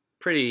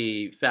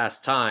pretty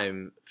fast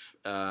time.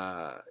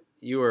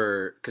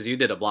 Because you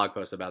did a blog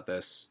post about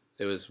this.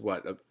 It was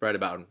right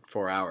about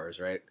 4 hours,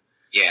 right?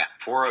 Yeah,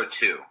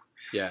 4:02.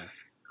 Yeah.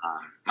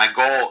 My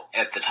goal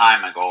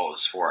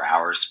was 4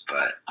 hours,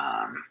 but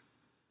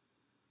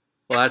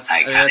well, that's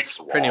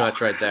pretty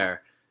much right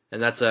there,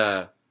 and that's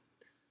for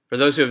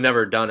those who have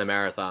never done a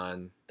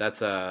marathon,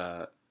 that's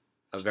a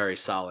very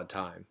solid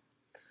time.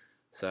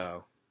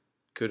 So,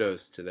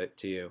 kudos to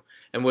you.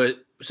 And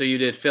so you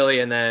did Philly,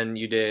 and then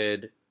you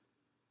did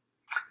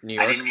New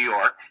York. I did New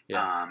York.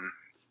 Yeah.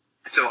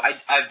 So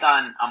I've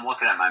done. I'm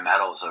looking at my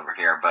medals over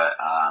here, but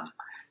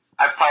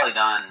I've probably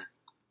done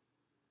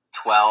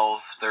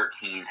 12,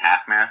 13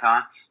 half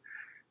marathons,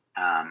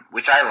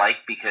 which I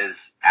like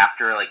because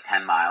after like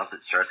 10 miles,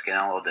 it starts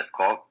getting a little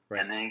difficult,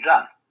 right. And then you're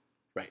done.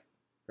 Right.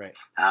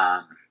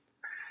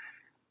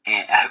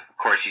 And of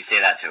course, you say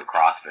that to a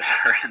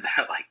CrossFitter, and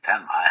they're like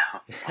 10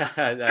 miles.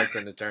 That's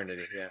an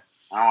eternity. Yeah.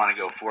 I don't want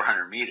to go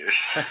 400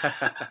 meters.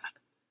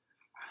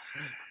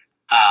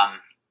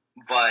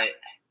 But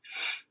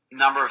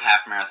number of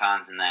half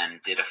marathons, and then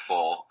did a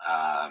full.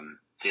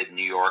 Did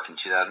New York in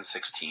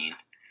 2016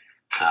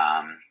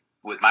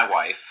 with my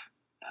wife.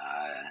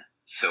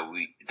 So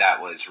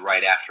that was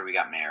right after we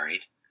got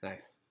married.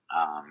 Nice.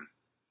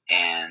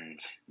 And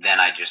then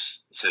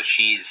so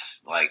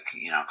she's like,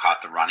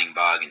 caught the running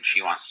bug, and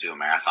she wants to do a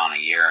marathon a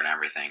year and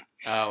everything.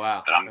 Oh,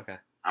 wow. But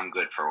I'm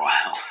good for a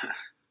while.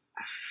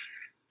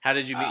 How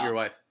did you meet your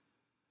wife?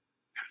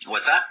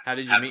 What's that? How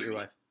did you meet your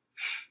wife?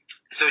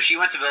 So she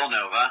went to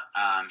Villanova.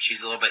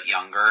 She's a little bit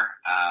younger,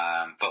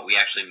 but we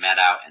actually met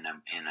out in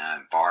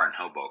a bar in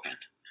Hoboken.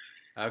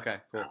 Okay,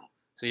 cool.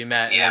 So you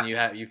met, and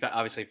then you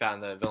obviously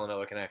found the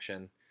Villanova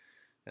connection,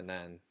 and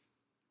then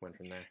went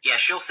from there. Yeah,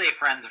 she'll say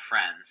friends of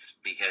friends,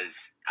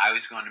 because I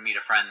was going to meet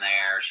a friend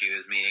there. She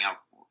was meeting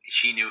up.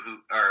 She knew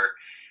her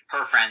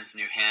friends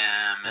knew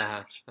him.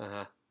 And,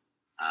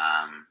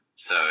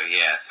 so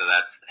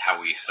that's how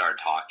we started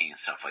talking and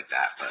stuff like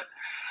that. But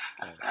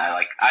I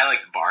like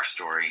the bar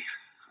story.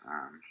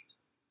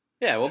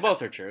 Yeah, well,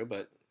 both are true,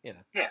 but Yeah.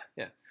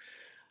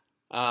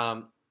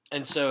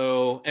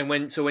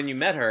 When you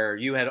met her,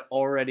 you had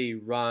already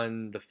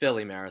run the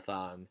Philly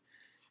marathon.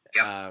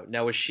 Yep.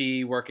 Now, was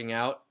she working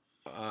out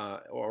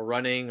or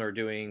running or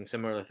doing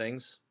similar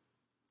things?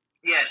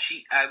 Yeah,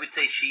 I would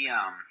say she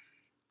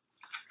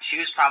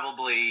was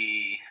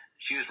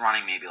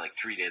running maybe like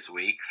 3 days a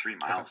week, 3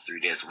 miles, 3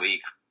 days a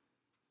week.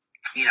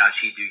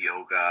 She'd do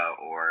yoga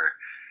or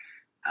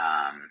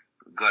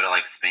go to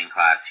like spin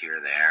class here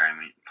or there. I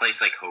mean, a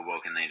place like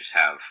Hoboken, they just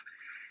have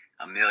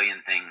a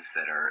million things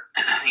that are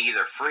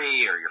either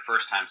free or your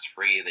first time's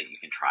free that you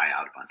can try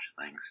out a bunch of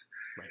things.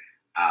 Right.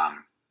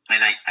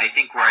 And I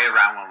think right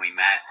around when we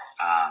met,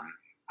 I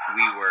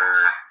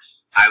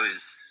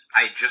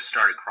had just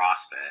started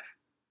CrossFit.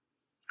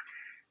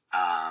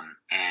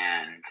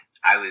 And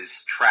I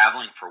was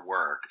traveling for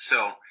work.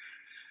 So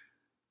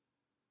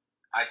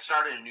I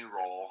started a new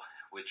role,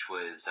 which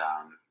was,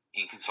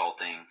 in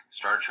consulting,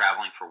 started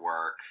traveling for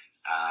work.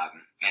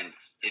 And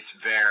it's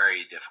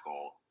very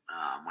difficult,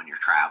 when you're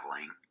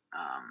traveling,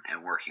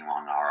 and working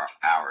long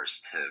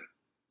hours to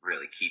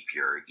really keep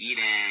your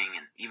eating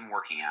and even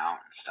working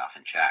out and stuff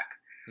in check.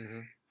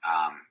 Mm-hmm.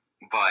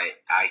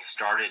 But I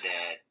started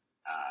at,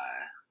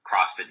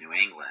 CrossFit New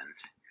England,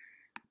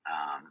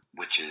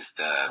 which is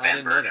the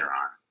Van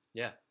Bergeron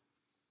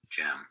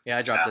gym. Yeah,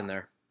 I dropped in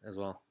there as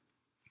well.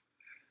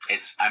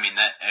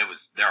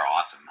 They're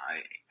awesome.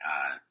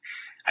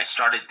 I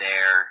started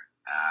there,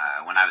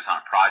 when I was on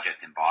a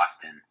project in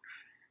Boston,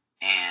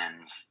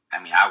 and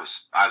I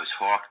was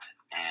hooked,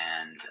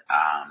 and,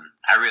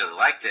 I really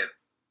liked it.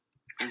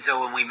 And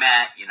so when we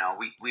met,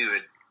 we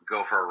would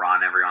go for a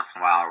run every once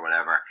in a while or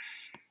whatever.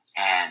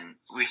 And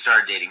we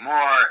started dating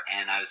more,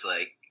 and I was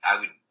like,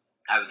 I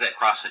was at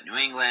CrossFit New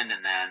England,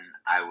 and then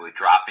I would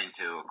drop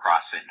into a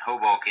CrossFit in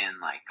Hoboken,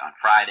 like on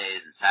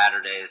Fridays and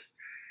Saturdays.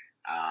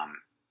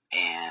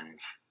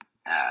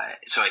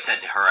 So I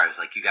said to her, I was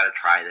like, you got to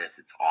try this.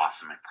 It's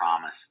awesome. I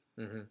promise.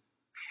 Mm-hmm.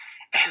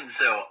 And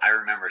so I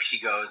remember she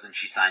goes and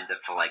she signs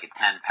up for like a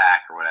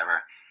 10-pack or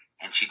whatever,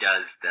 and she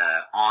does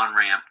the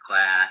on-ramp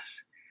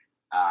class.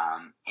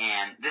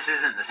 And this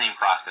isn't the same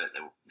CrossFit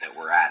that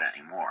we're at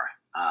anymore.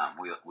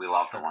 We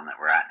love the one that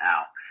we're at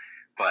now.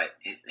 But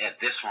at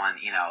this one,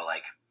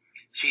 like,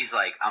 she's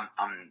like, I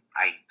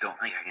don't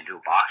think I can do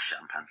a box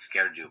jump. I'm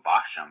scared to do a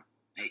box jump,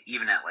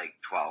 even at like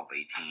 12,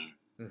 18.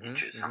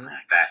 inches, something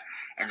like that.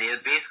 And they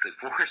had basically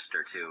forced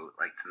her to,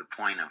 like, to the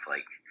point of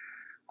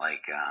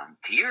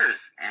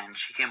tears. And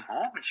she came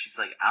home and she's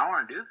like, I don't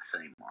want to do this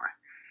anymore.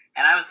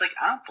 And I was like,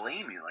 I don't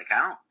blame you. Like, I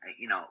don't,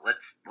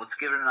 let's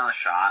give it another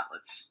shot.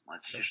 Let's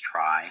just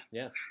try.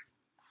 Yeah.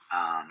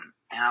 And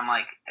I'm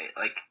like,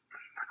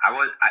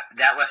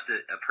 that left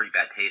a pretty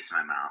bad taste in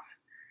my mouth.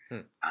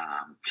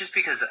 Just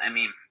because, I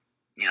mean,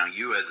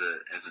 you as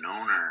an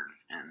owner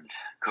and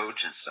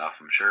coach and stuff,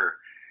 I'm sure,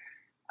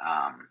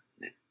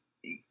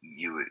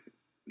 you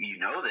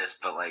know this,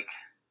 but like,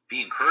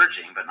 be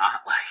encouraging, but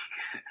not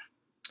like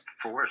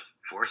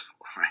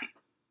forceful, right?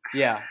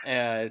 Yeah,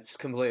 it's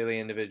completely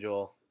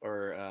individual,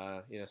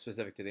 or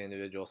specific to the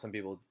individual. Some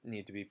people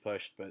need to be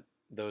pushed, but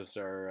those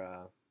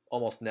are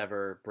almost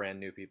never brand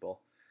new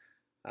people.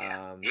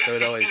 So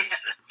it always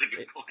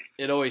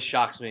it always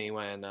shocks me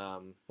when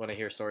I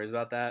hear stories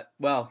about that.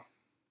 Well,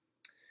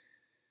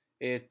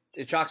 it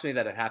shocks me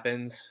that it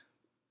happens,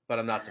 but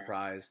I'm not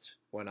surprised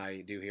when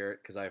I do hear it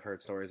because I've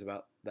heard stories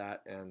about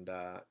that, and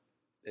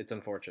it's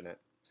unfortunate.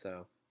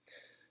 So,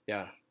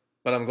 yeah.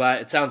 But I'm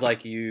glad. It sounds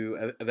like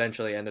you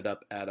eventually ended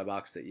up at a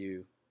box that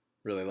you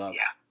really love.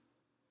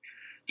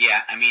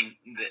 Yeah. I mean,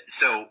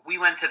 so we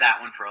went to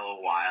that one for a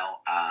little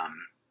while,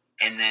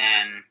 and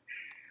then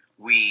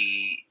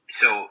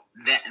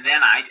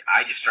then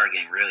I just started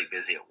getting really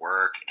busy at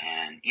work,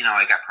 and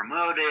I got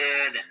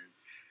promoted, and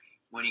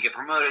when you get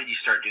promoted, you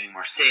start doing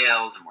more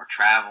sales and more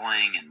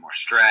traveling and more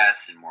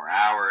stress and more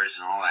hours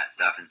and all that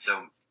stuff, and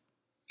so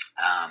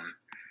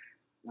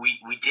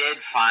we did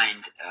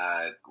find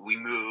we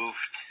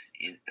moved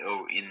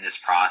in this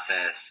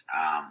process.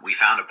 We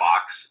found a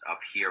box up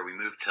here. We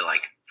moved to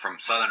from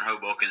southern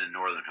Hoboken to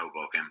northern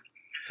Hoboken.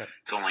 Okay.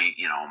 It's only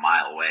a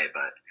mile away,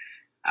 but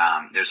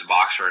there's a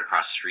box right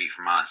across the street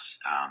from us.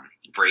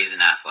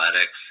 Brazen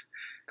Athletics.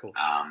 Cool.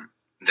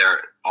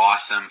 They're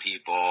awesome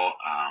people.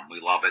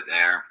 We love it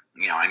there.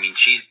 I mean,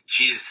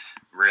 she's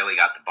really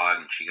got the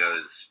bug, and she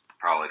goes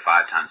probably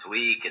 5 times a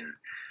week and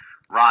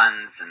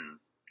runs, and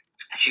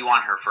she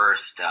won her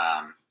first.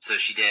 So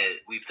she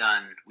did. We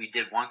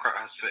did one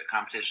CrossFit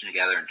competition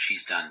together, and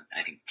she's done,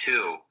 I think,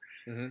 2.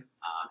 Mm-hmm.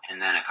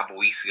 And then a couple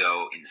weeks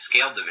ago in the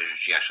scale division,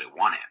 she actually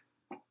won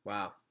it.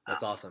 Wow,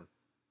 that's awesome.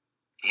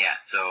 Yeah,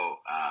 so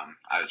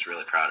I was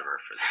really proud of her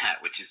for that.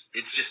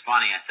 It's just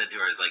funny. I said to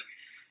her, I was like,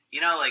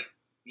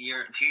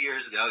 2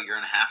 years ago, year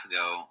and a half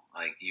ago,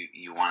 like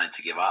you wanted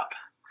to give up,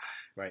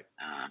 right?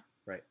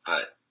 Right.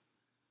 But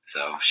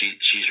so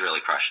she's really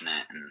crushing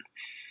it, and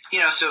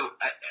so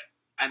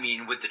I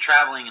mean, with the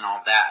traveling and all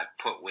of that, I've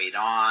put weight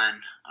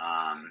on,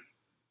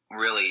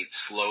 really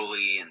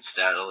slowly and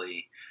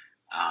steadily.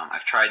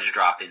 I've tried to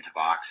drop into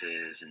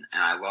boxes, and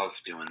I love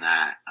doing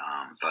that,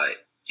 but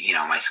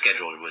my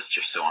schedule was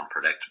just so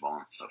unpredictable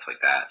and stuff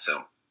like that.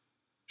 So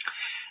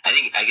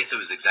I guess it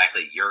was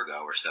exactly a year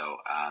ago or so,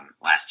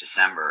 last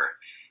December,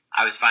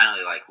 I was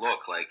finally like,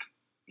 look,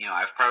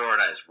 I've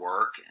prioritized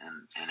work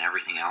and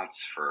everything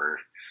else for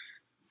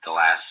the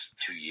last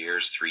 2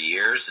 years, 3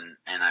 years,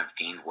 and I've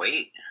gained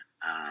weight.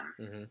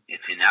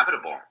 It's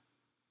inevitable.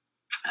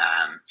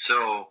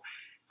 So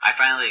I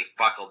finally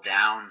buckled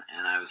down,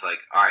 and I was like,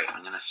 all right,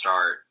 I'm going to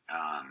start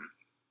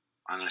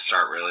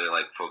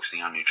really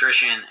focusing on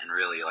nutrition and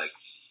really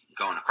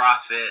going to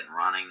CrossFit and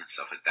running and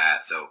stuff like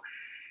that. So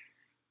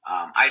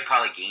I'd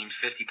probably gained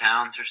 50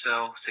 pounds or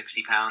so,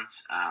 60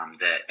 pounds,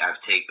 that I've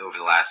taken over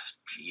the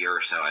last year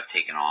or so. I've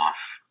taken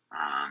off,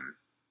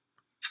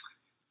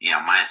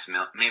 minus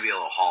maybe a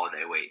little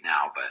holiday weight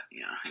now, but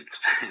it's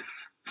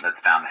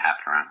that's bound to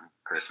happen around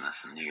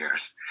Christmas and New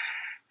Year's.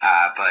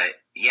 But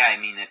yeah, I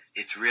mean,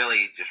 it's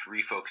really just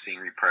refocusing,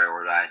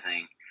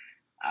 reprioritizing.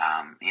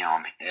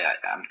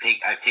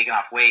 I've taken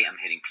off weight. I'm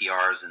hitting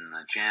PRs in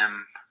the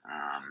gym.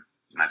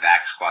 My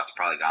back squat's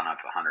probably gone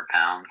up 100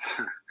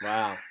 pounds.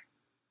 Wow.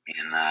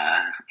 In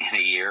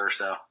a year or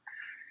so.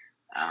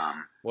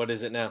 What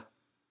is it now?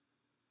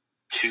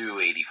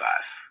 285.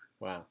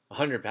 Wow.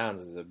 100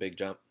 pounds is a big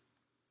jump.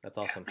 That's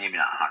awesome. Yeah, maybe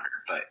not 100,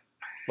 but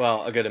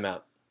well, a good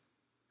amount.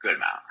 Good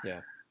amount.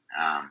 Yeah.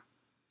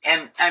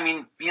 And I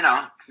mean,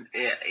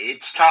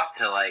 it's tough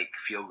to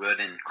feel good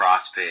in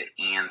CrossFit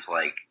and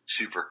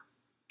super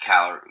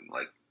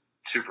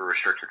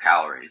restrict your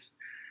calories.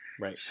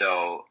 Right.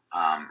 So,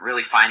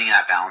 really finding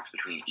that balance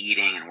between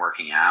eating and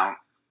working out,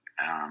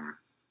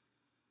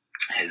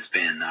 has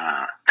been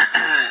a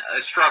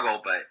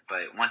struggle,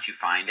 but once you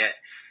find it,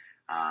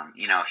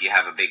 if you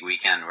have a big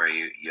weekend where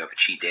you have a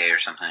cheat day or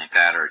something like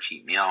that, or a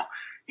cheat meal,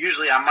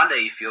 usually on Monday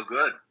you feel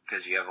good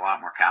because you have a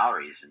lot more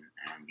calories, and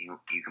you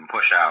can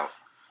push out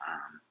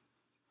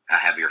a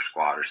heavier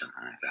squat or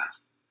something like that.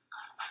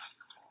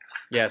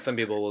 Yeah, some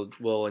people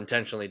will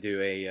intentionally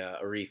do a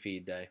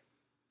refeed day.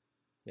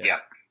 Yeah.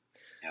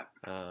 Yep.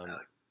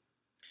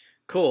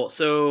 Cool.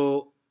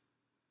 So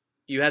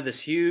you had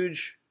this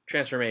huge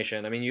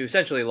transformation. I mean, you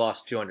essentially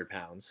lost 200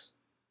 pounds,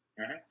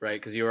 right?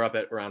 Because you were up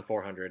at around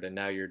 400, and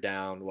now you're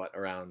down,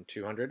 around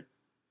 200?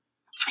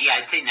 Yeah,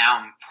 I'd say now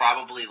I'm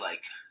probably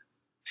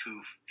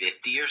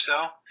 250 or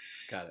so.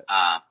 Got it.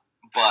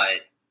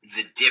 But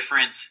the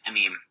difference, I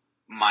mean,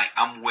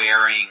 I'm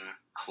wearing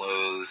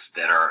clothes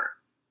that are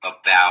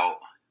about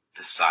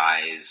the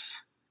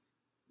size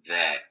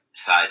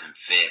and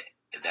fit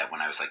that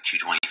when I was like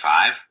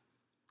 225.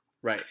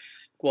 Right.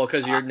 Well,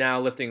 because you're now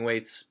lifting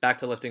weights, back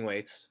to lifting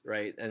weights,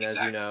 right? And as you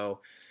Exactly. know,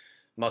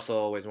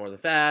 muscle weighs more than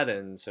fat,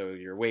 and so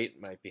your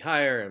weight might be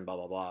higher, and blah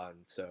blah blah. And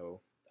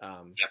so,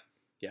 Yep.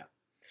 yeah.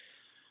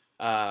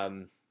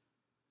 Um,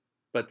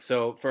 but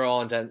so for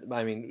all intent,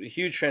 I mean,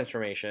 huge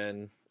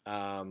transformation,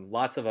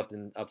 lots of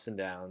ups and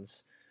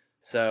downs. Yep.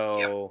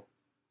 So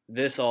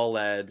this all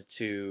led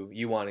to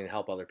you wanting to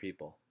help other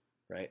people,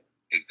 right?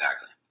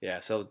 Exactly. Yeah.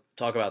 So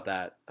talk about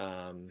that.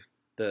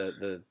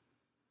 The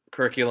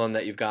curriculum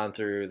that you've gone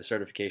through, the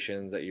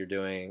certifications that you're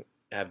doing,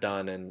 have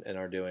done, and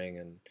are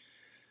doing,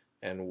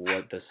 and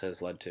what this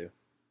has led to.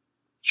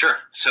 Sure.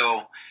 So,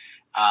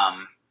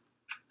 um,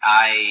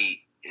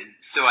 I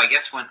I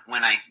guess when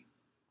I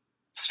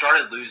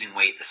started losing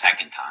weight the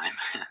second time,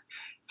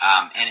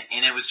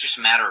 and it was just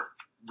a matter of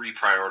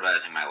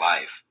reprioritizing my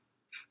life.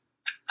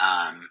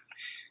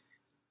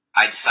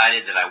 I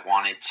decided that I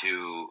wanted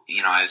to,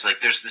 I was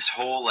like, there's this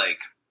whole like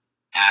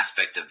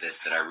aspect of this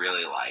that I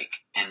really like.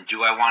 And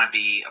do I want to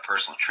be a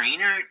personal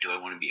trainer? Do I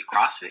want to be a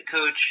CrossFit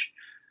coach?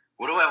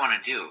 What do I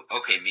want to do?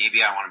 Okay,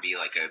 maybe I want to be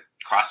like a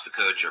CrossFit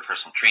coach or a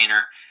personal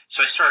trainer.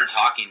 So I started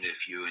talking to a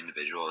few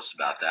individuals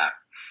about that.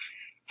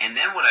 And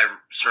then what I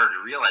started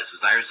to realize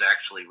was I was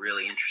actually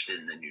really interested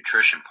in the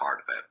nutrition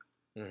part of it.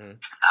 Mm-hmm.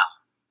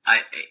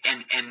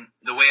 And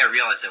the way I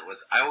realized it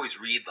was I always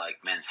read like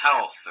Men's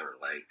Health or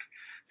like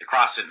the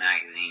CrossFit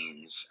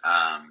magazines,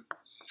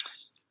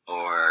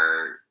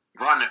 or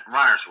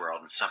Runner's World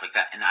and stuff like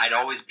that. And I'd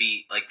always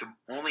be like, the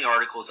only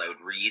articles I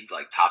would read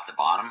like top to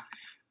bottom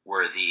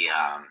were the,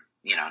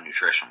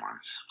 nutrition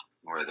ones,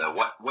 or the,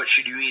 what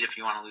should you eat if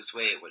you want to lose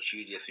weight? What should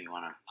you eat if you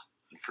want to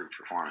improve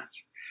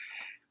performance?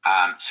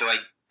 So I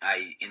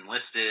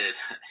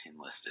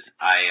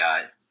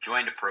I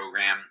joined a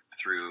program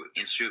through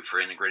Institute for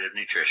Integrative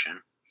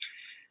Nutrition,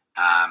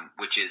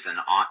 which is an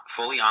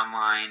fully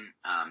online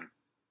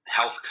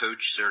health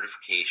coach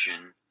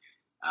certification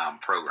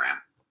program.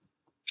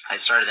 I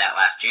started that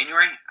last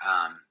January.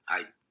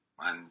 I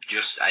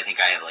think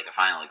I have like a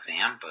final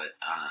exam, but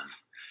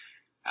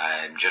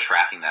I'm just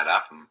wrapping that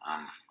up.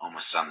 I'm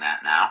almost done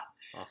that now.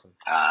 Awesome.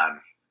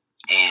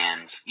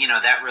 And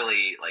that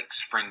really like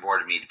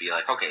springboarded me to be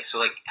like, okay, so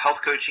like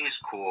health coaching is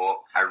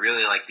cool. I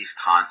really like these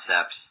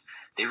concepts.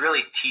 They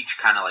really teach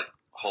kind of like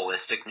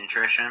holistic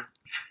nutrition,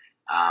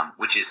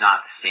 which is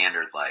not the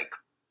standard like,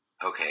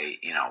 okay,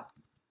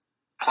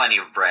 plenty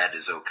of bread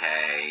is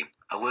okay,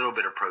 a little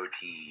bit of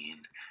protein,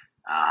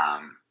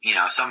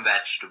 some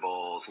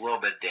vegetables, a little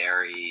bit of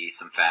dairy,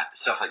 some fat,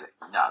 stuff like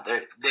that. No,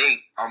 they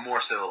are more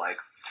so like,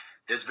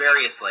 there's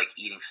various like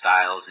eating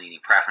styles and eating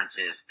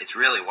preferences. It's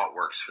really what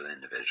works for the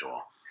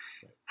individual.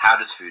 How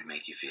does food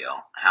make you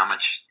feel? How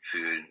much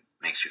food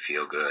makes you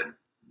feel good?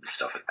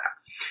 Stuff like that.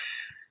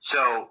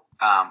 So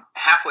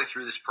halfway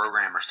through this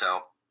program or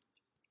so,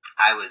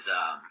 I was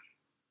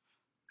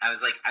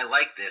like, I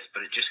like this,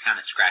 but it just kind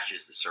of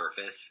scratches the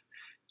surface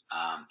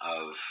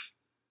of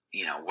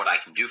what I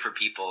can do for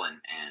people and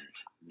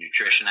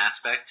nutrition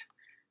aspect.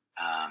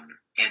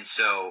 And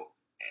so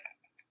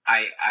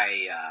I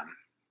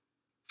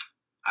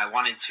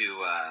wanted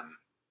to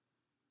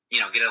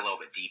get a little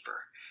bit deeper.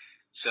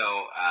 So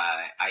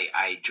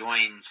I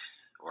joined,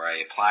 or I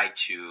applied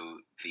to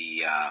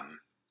the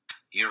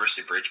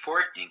University of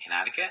Bridgeport in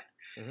Connecticut,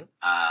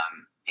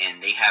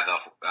 and they have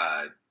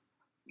a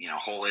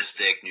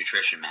holistic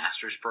nutrition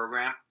master's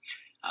program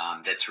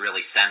that's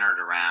really centered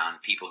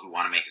around people who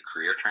want to make a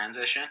career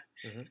transition.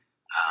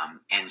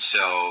 And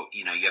so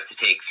you have to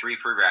take 3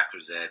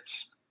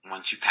 prerequisites.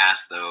 Once you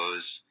pass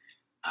those,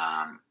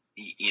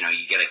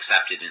 you get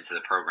accepted into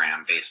the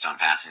program based on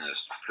passing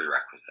those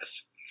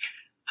prerequisites.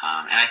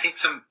 And I think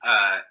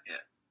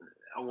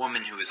a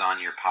woman who was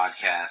on your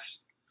podcast,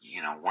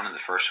 one of the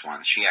first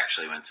ones, she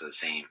actually went to the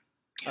same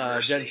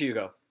university. Jen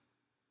Fugo.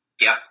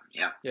 Yep.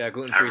 Yeah,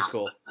 gluten-free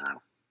school.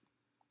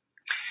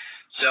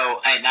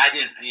 So, and I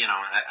didn't,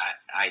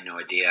 I had no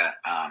idea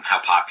how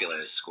popular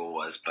this school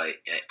was, but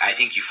I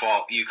think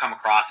you come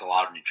across a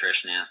lot of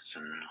nutritionists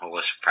and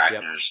holistic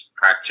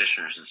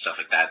practitioners and stuff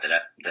like that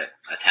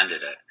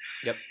attended it.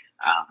 Yep.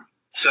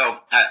 So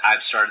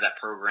I've started that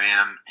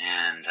program,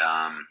 and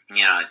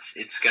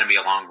it's going to be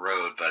a long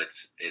road, but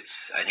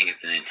I think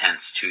it's an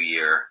intense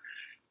 2-year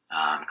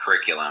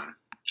curriculum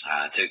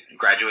to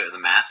graduate with a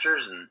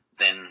master's, and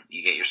then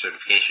you get your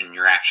certification.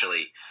 You're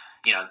actually,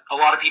 a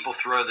lot of people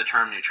throw the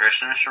term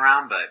nutritionist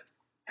around, but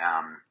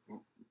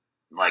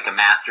like a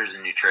master's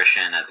in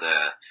nutrition as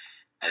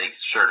I think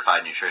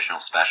certified nutritional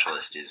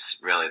specialist is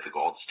really the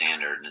gold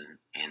standard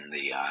in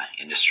the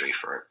industry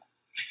for it.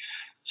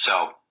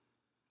 So,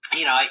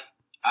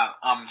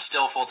 I'm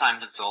still a full-time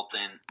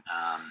consultant.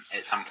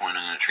 At some point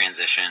I'm going to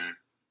transition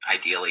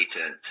ideally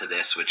to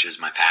this, which is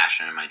my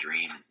passion and my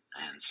dream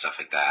and stuff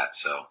like that.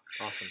 So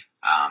awesome.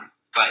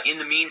 But in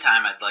the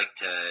meantime, I'd like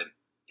to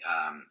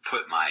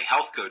put my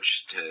health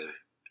coach to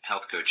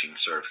health coaching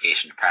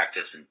certification to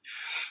practice and,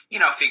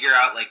 figure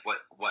out like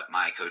what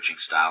my coaching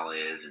style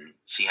is and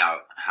see how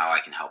I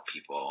can help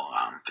people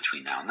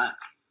between now and then.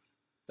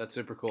 That's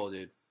super cool,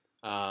 dude.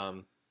 I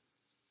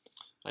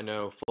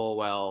know full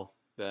well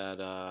that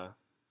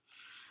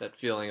that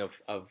feeling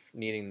of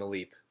needing the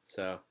leap.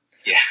 So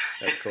yeah,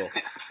 that's cool.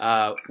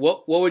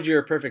 What would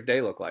your perfect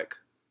day look like?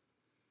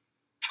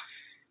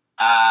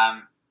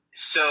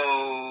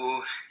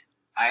 So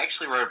I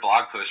actually wrote a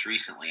blog post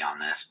recently on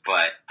this,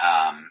 but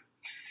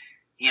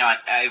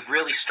I've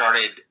really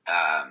started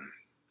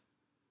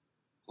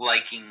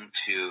liking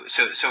to.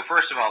 So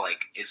first of all, like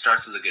it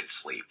starts with a good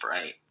sleep,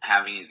 right?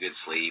 Having a good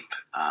sleep,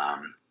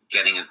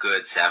 getting a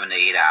good 7 to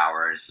 8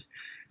 hours.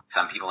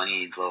 Some people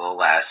need a little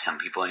less, some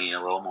people need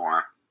a little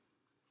more.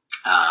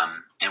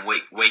 And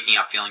waking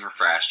up feeling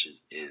refreshed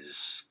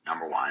is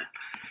number one.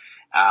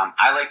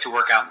 I like to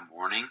work out in the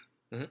morning.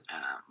 Mm-hmm.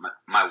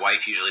 My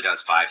wife usually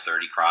does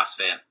 5:30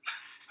 CrossFit.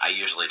 I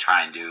usually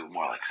try and do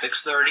more like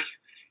 6:30,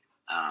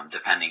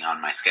 depending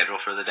on my schedule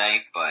for the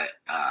day. But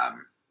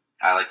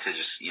I like to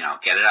just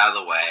get it out of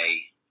the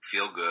way,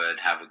 feel good,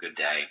 have a good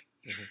day.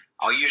 Mm-hmm.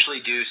 I'll usually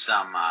do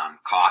some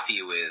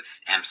coffee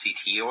with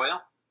MCT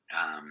oil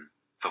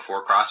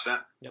before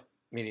CrossFit. Yep,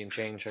 medium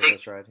chain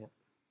triglyceride. Yeah.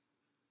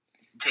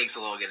 Takes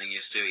a little getting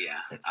used to,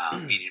 yeah.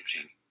 Medium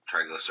chain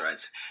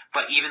triglycerides,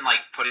 but even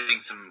like putting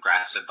some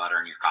grass-fed butter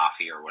in your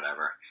coffee or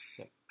whatever,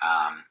 yep.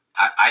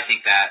 I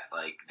think that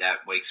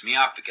that wakes me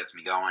up, it gets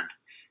me going,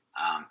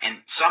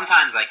 and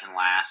sometimes I can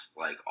last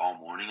like all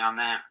morning on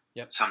that.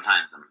 Yep.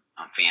 Sometimes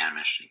I'm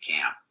famished and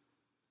can't.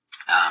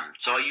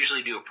 So I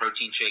usually do a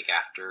protein shake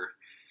after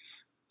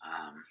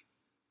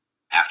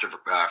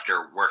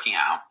working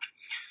out,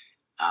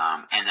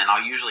 and then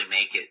I'll usually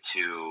make it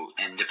to,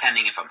 and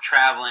depending if I'm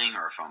traveling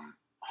or if I'm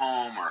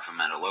home or if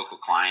I'm at a local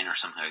client or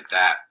something like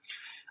that,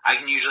 I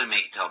can usually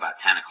make it till about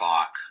 10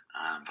 o'clock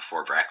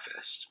before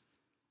breakfast.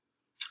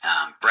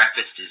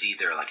 Breakfast is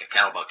either like a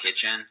kettlebell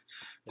kitchen,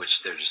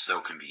 which they're just so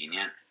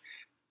convenient.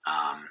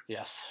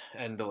 Yes,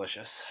 and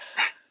delicious.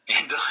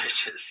 And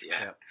delicious,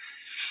 yeah. Yep.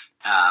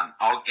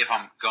 If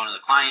I'm going to the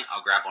client,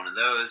 I'll grab one of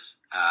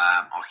those.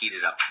 I'll heat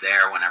it up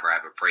there whenever I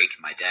have a break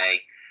in my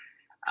day.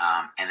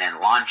 And then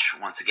lunch,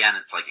 once again,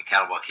 it's like a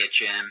kettlebell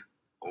kitchen,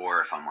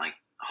 or if I'm like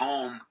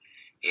home,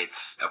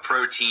 it's a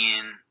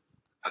protein,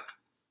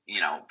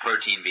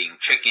 protein being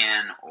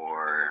chicken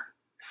or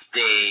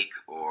steak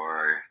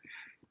or,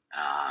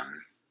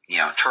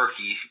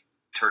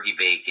 turkey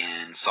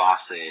bacon,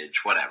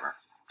 sausage, whatever.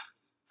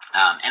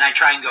 And I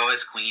try and go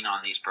as clean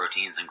on these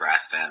proteins and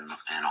grass-fed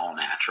and all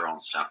natural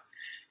and stuff.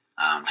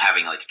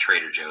 Having like a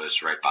Trader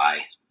Joe's right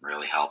by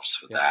really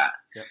helps with that.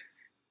 Yep.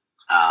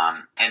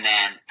 And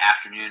then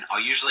afternoon,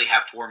 I'll usually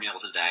have 4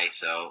 meals a day.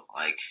 So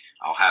like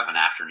I'll have an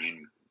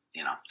afternoon,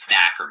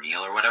 snack or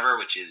meal or whatever,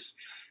 which is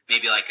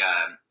maybe like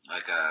a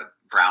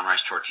brown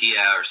rice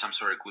tortilla or some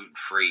sort of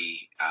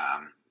gluten-free,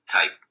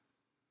 type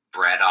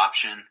bread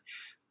option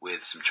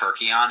with some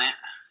turkey on it.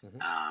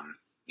 Mm-hmm. I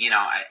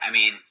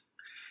mean,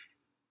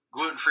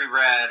 gluten-free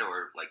bread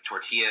or like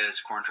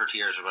tortillas, corn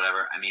tortillas or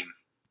whatever. I mean,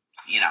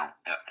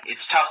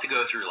 it's tough to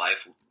go through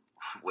life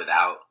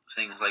without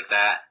things like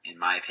that, in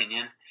my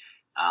opinion.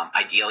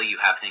 Ideally, you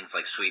have things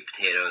like sweet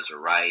potatoes or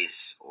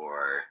rice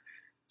or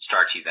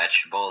starchy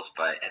vegetables,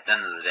 but at the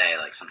end of the day,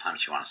 like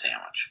sometimes you want a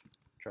sandwich.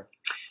 Sure.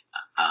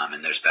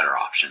 And there's better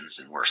options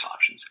and worse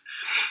options.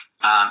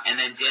 And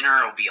then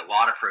dinner will be a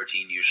lot of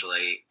protein,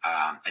 usually,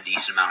 a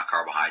decent amount of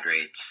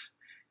carbohydrates.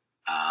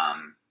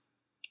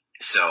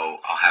 So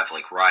I'll have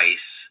like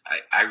rice.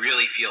 I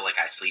really feel like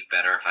I sleep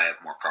better if I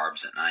have more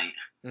carbs at night.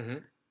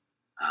 Mm-hmm.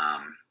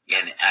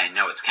 And I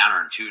know it's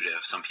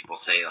counterintuitive. Some people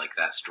say like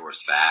that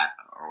stores fat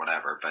or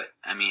whatever, but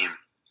I mean,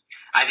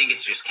 I think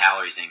it's just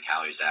calories in,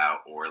 calories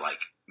out, or like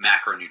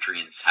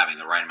macronutrients having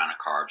the right amount of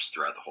carbs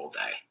throughout the whole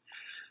day.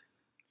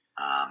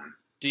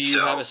 Do you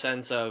have a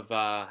sense of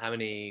how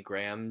many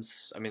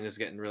grams? I mean, this is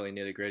getting really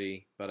nitty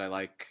gritty, but I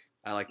like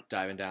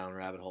diving down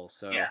rabbit holes.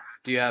 So, yeah.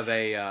 Do you have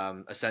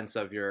a sense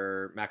of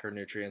your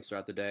macronutrients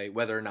throughout the day,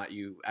 whether or not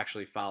you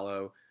actually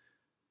follow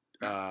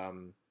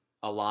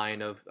a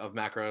line of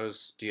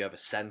macros? Do you have a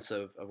sense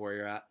of where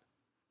you're at?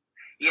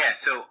 Yeah.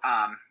 So,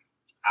 I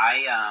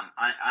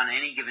on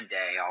any given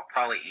day, I'll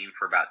probably aim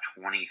for about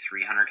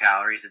 2,300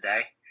 calories a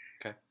day.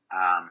 Okay.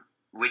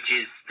 Which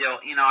is still,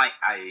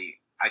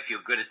 I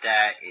feel good at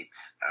that.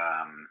 It's,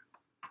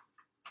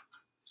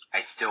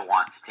 I still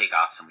want to take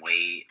off some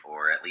weight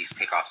or at least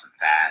take off some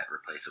fat,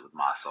 replace it with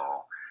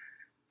muscle,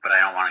 but I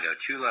don't want to go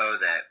too low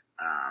that,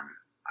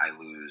 I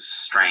lose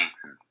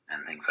strength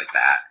and things like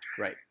that.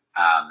 Right.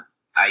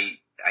 I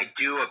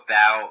do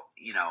about,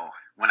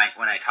 when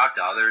I talk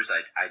to others,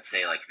 I'd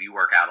say like, if you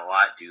work out a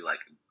lot, do like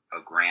a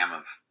gram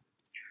of,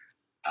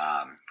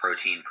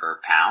 protein per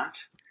pound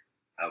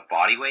of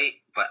body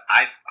weight, but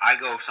I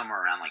go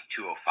somewhere around like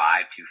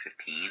 205,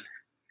 215.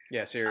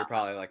 Yeah. So you're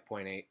probably like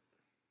 0.8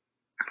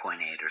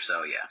 or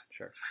so. Yeah.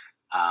 Sure.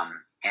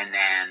 And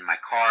then my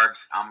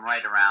carbs, I'm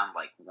right around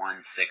like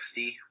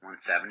 160,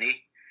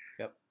 170.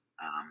 Yep.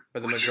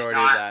 But the majority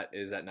of that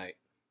is at night.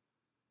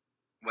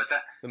 What's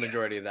that? The Yeah.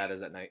 majority of that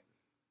is at night.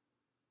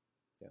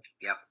 Yeah.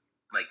 Yep.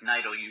 Like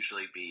night will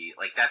usually be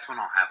like that's when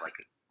I'll have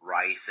like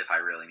rice if I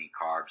really need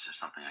carbs or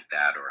something like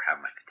that, or have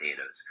my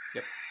potatoes.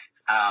 Yep.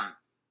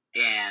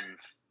 And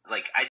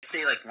like I'd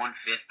say like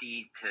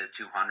 150 to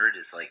 200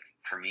 is like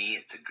for me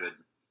it's a good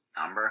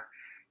number.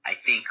 I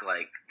think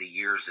like the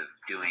years of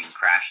doing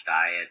crash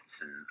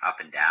diets and up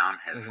and down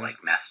have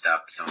like messed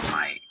up some of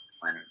my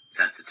insulin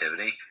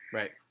sensitivity.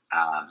 Right.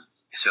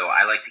 So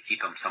I like to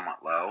keep them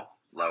somewhat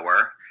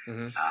lower,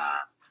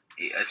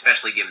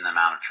 especially given the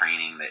amount of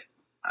training that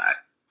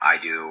I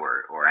do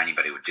or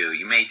anybody would do.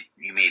 You may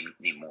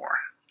need more.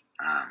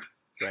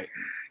 Right.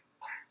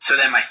 So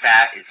then my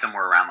fat is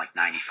somewhere around like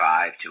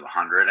 95 to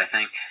 100, I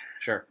think.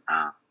 Sure.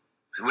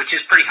 Which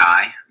is pretty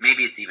high.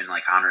 Maybe it's even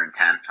like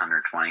 110,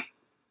 120.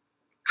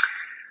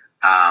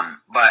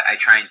 But I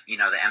try and,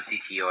 the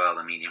MCT oil,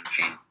 the medium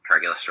chain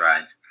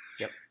triglycerides,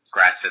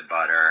 grass-fed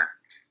butter.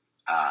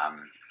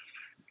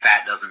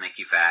 Fat doesn't make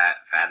you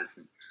fat. Fat is,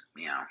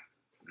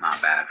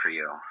 not bad for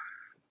you.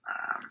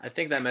 I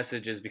think that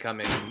message is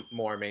becoming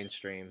more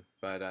mainstream,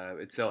 but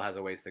it still has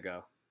a ways to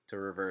go to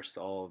reverse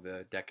all of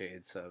the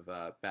decades of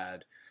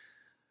bad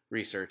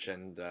research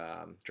and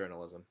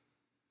journalism.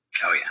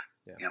 Oh, yeah.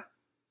 Yep.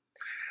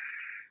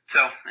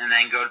 So, and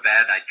then go to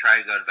bed. I try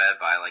to go to bed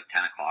by like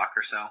 10 o'clock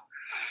or so.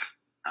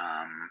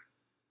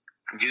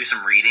 Do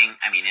some reading.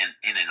 I mean,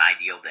 in an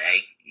ideal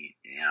day,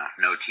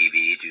 no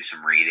TV, do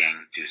some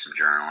reading, do some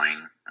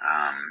journaling,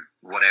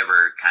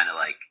 whatever kind of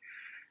like,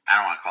 I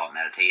don't want to call it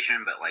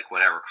meditation, but like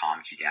whatever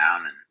calms you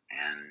down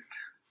and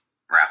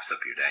wraps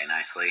up your day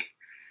nicely.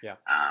 Yeah.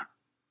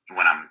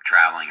 When I'm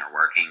traveling or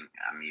working,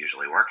 I'm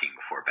usually working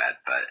before bed,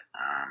 but,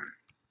 I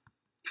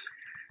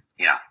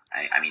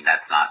mean,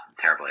 that's not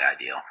terribly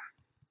ideal.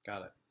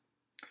 Got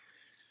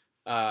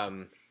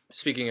it.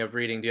 Speaking of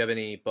reading, do you have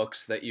any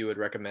books that you would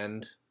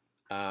recommend,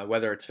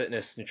 whether it's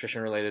fitness,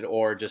 nutrition related,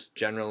 or just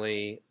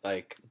generally,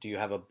 like, do you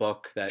have a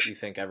book that you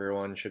think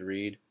everyone should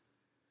read?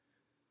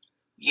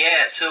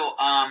 Yeah, so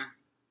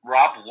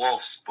Rob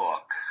Wolf's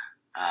book,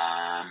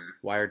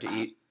 Wired to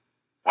Eat.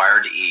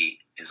 Wired to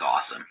Eat is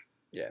awesome.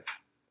 Yeah.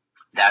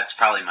 That's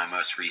probably my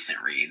most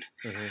recent read.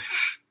 Mm-hmm.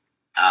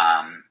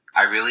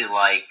 I really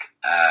like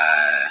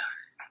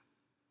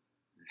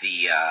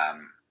the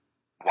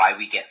Why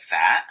We Get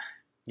Fat.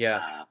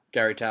 Yeah,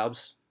 Gary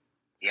Taubes.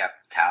 Yep,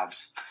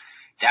 Taubes.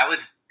 That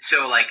was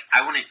so like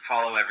I wouldn't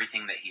follow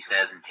everything that he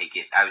says and take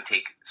it. I would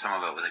take some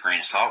of it with a grain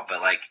of salt,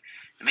 but like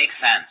it makes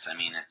sense. I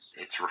mean,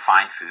 it's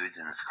refined foods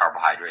and it's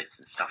carbohydrates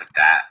and stuff like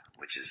that,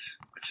 which is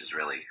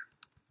really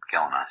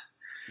killing us.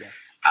 Yeah.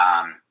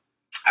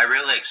 I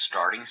really like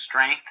Starting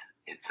Strength.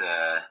 It's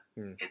a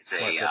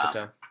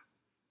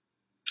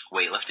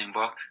weightlifting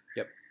book.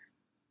 Yep.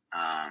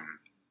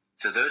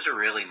 So those are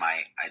really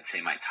I'd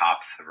say my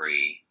top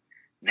three.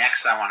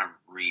 Next, I want to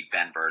read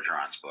Ben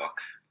Bergeron's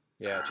book.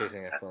 Yeah,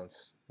 Chasing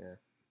Excellence. Yeah.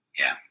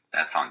 Yeah,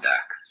 that's on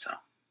deck. So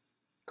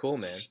cool,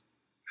 man.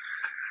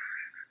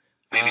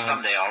 Maybe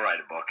someday I'll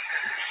write a book.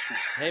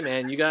 Hey,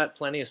 man, you got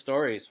plenty of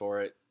stories for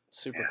it.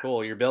 Super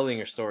cool. You're building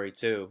your story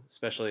too,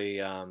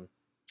 especially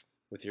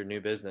with your new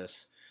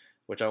business,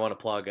 which I want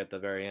to plug at the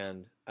very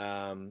end.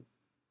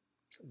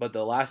 But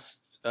the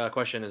last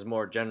question is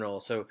more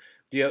general. So,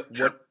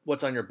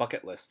 what's on your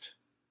bucket list?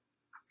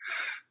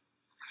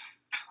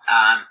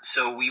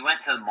 So we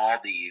went to the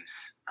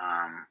Maldives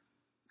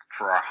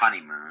for our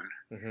honeymoon.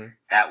 Mm-hmm.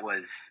 That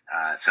was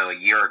so a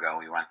year ago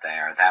we went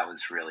there. That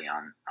was really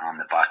on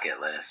the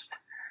bucket list.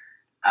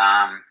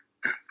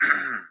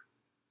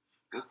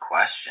 Good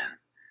question.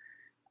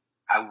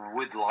 I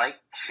would like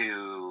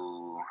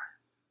to.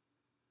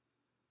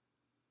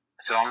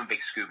 So I'm a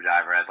big scuba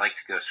diver. I'd like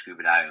to go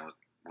scuba diving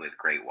with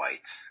great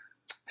whites.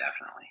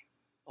 Definitely.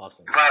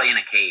 Awesome. Probably in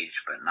a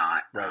cage, but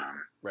not. Right.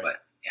 Right.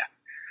 But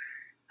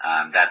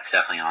yeah, that's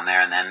definitely on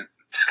there. And then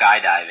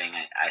skydiving.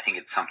 I think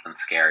it's something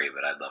scary,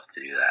 but I'd love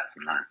to do that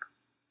sometime.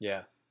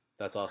 Yeah,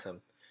 that's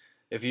awesome.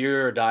 If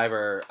you're a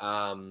diver,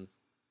 I'm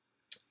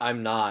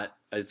not.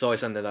 It's always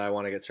something that I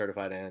want to get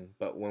certified in.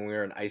 But when we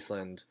were in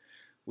Iceland,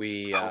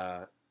 we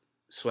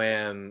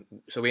swam.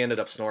 So we ended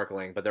up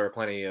snorkeling, but there were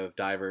plenty of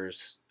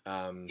divers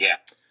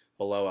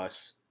below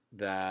us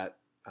that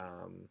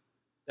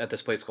at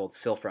this place called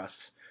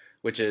Silfras,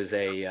 which is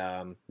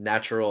a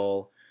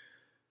natural.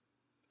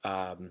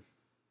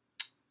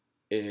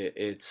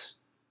 It's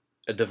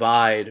a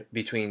divide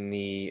between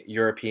the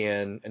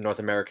European and North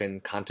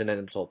American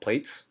continental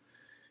plates.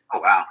 Oh,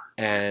 wow.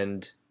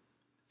 And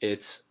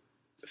it's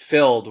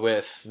filled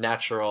with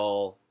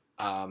natural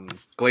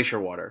glacier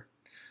water.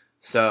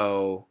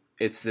 So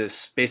it's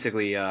this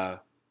basically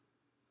a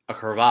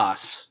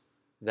crevasse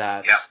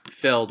that's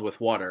filled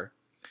with water.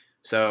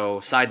 So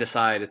side to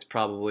side, it's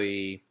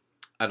probably,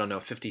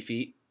 50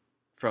 feet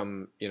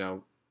from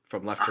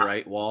left to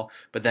right wall.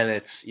 But then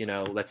it's,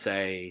 let's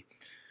say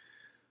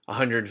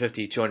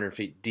 150, 200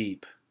 feet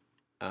deep.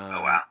 Oh,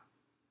 wow.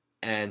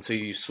 And so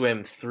you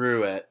swim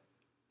through it.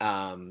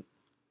 And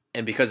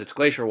because it's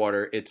glacier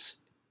water, it's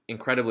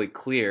incredibly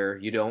clear.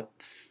 You don't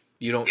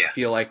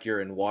feel like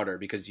you're in water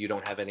because you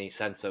don't have any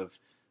sense of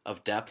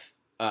of depth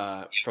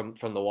from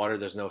the water.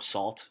 There's no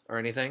salt or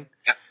anything.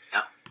 Yep.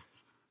 Yep.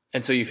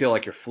 And so you feel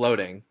like you're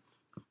floating,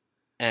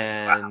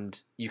 Wow.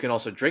 and you can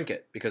also drink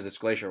it because it's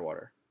glacier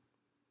water.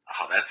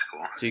 Oh, that's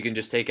cool. So you can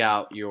just take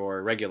out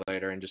your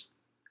regulator and just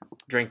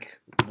drink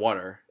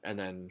water, and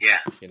then Yeah,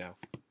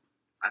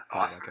 that's put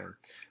it awesome. back in.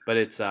 But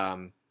it's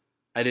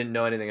I didn't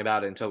know anything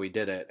about it until we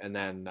did it, and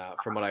then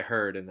from what I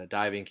heard in the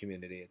diving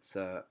community, it's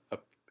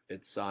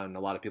on a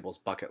lot of people's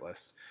bucket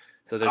lists.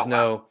 So Oh,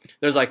 wow.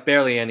 there's like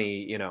barely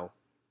any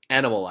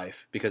animal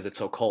life because it's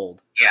so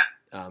cold. Yeah.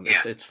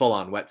 Yeah. It's full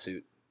on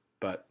wetsuit,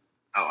 but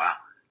Oh, wow.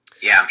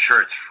 Yeah, I'm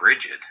sure it's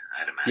frigid,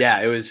 I'd yeah,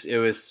 imagine. it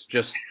was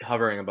just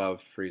hovering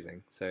above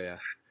freezing. So yeah,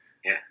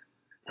 Yeah.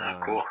 Oh,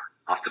 um, cool.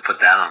 I'll have to put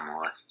that on the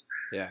list.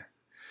 yeah,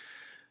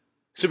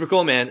 super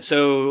cool, man.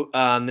 So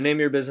the name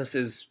of your business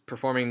is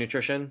Performing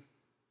Nutrition,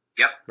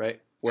 Yep.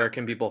 right? Where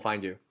can people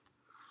find you?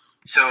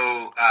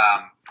 So,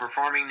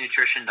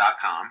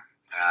 performingnutrition.com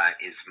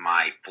is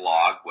my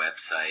blog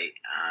website.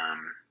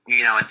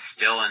 It's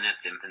still in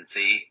its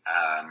infancy,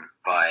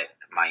 but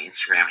my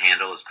Instagram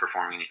handle is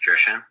Performing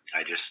Nutrition.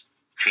 I just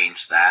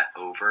changed that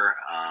over,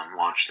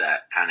 launched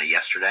that kind of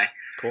yesterday.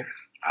 Cool.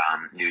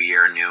 New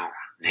year, new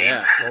name.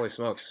 Yeah, holy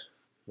smokes,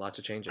 lots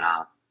of changes.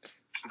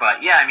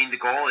 But yeah, I mean, the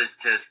goal is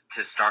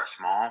to start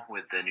small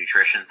with the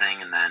nutrition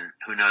thing, and then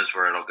who knows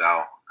where it'll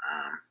go.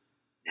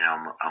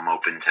 I'm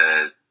open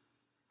to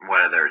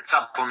whether it's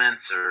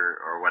supplements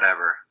or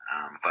whatever.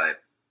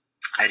 But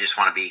I just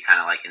want to be kind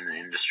of like in the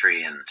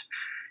industry,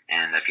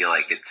 and I feel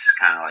like it's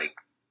kind of like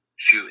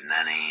shoot and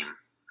then aim,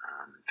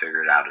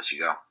 figure it out as you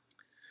go.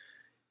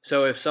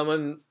 So if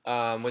someone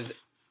was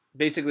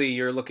basically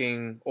you're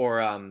looking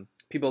or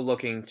people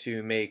looking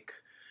to make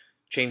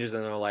changes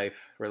in their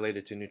life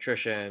related to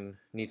nutrition,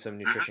 need some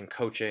nutrition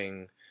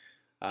coaching,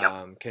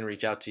 Yep. can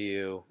reach out to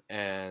you,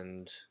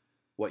 and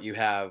what you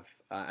have,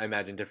 I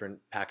imagine different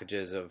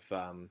packages of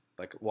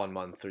like 1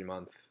 month, 3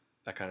 month,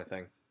 that kind of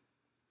thing.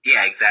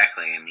 Yeah,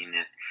 exactly. I mean,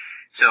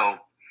 so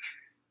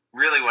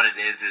really what it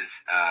is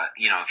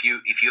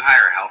if you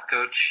hire a health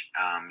coach,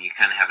 you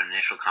kind of have an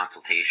initial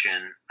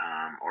consultation,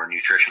 or a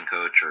nutrition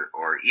coach,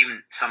 or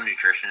even some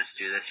nutritionists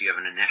do this. You have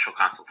an initial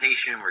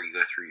consultation where you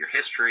go through your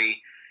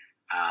history,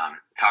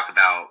 talk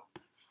about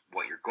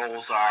what your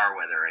goals are,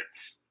 whether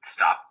it's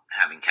stop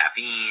having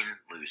caffeine,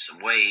 lose some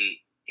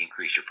weight,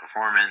 increase your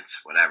performance,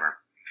 whatever.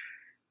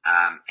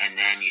 And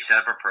then you set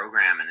up a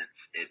program, and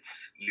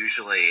it's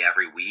usually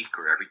every week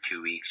or every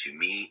 2 weeks you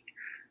meet.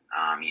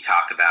 You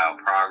talk about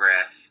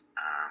progress.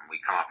 We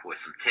come up with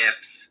some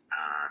tips.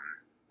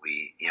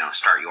 We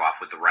start you off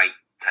with the right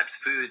types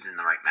of foods and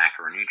the right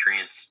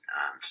macronutrients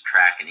to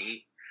track and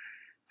eat.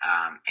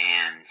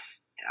 And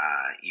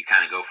you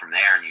kind of go from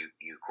there, and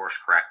you course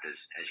correct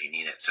as you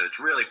need it. So it's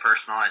really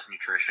personalized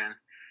nutrition,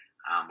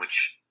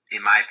 which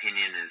in my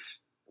opinion is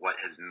what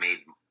has made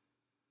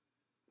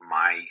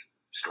my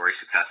story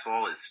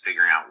successful, is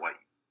figuring out what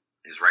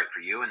is right for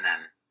you and then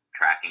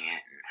tracking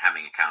it and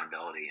having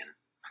accountability and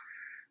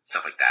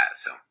stuff like that.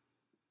 So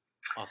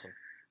Awesome.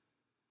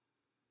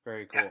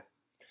 Very cool. Yeah.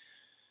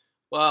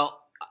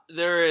 Well,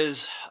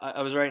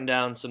 I was writing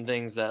down some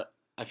things that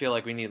I feel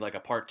like we need like a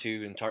part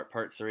 2 and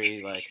part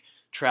 3, like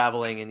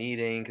traveling and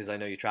eating, because I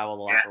know you traveled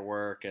a lot Yeah. for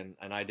work, and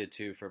I did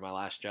too for my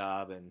last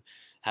job, and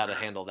how to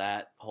handle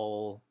that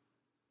whole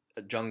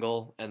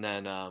jungle, and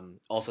then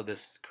also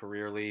this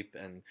career leap,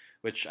 and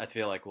which I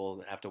feel like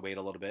we'll have to wait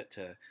a little bit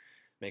to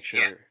make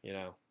sure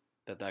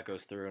that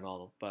goes through and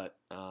all. But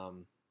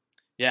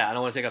yeah, I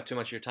don't want to take up too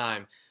much of your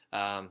time,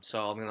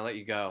 so I'm gonna let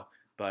you go.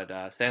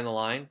 But stay on the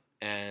line,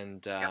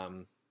 and Yeah.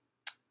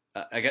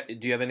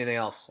 do you have anything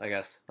else? I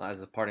guess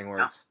as a parting No,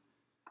 words.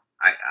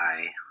 I'm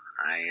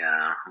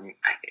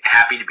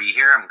happy to be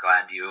here. I'm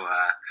glad you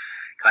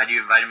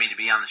invited me to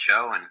be on the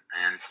show, and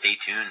stay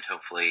tuned.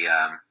 Hopefully,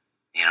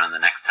 the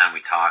next time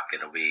we talk,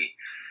 it'll be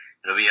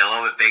a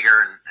little bit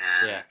bigger and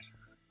Yeah.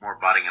 more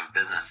budding of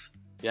business.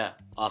 Yeah.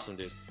 Awesome,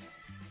 dude.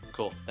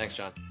 Cool. Thanks,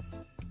 John.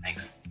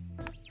 Thanks.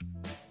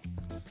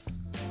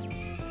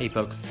 Hey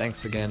folks,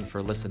 thanks again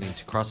for listening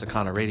to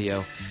Crossicana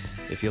Radio.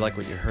 If you like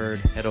what you heard,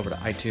 head over to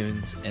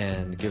iTunes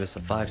and give us a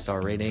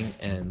 5-star rating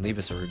and leave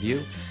us a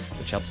review,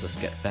 which helps us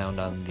get found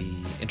on the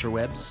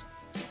interwebs.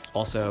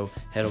 Also,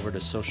 head over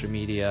to social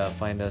media,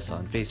 find us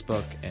on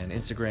Facebook and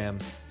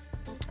Instagram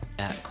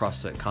at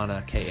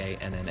CrossFitCana,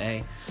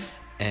 Kanna.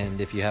 And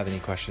if you have any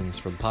questions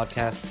for the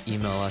podcast,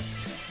 email us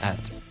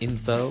at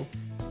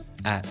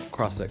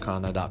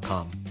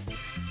info@crossfitcana.com.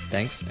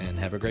 Thanks, and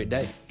have a great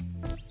day.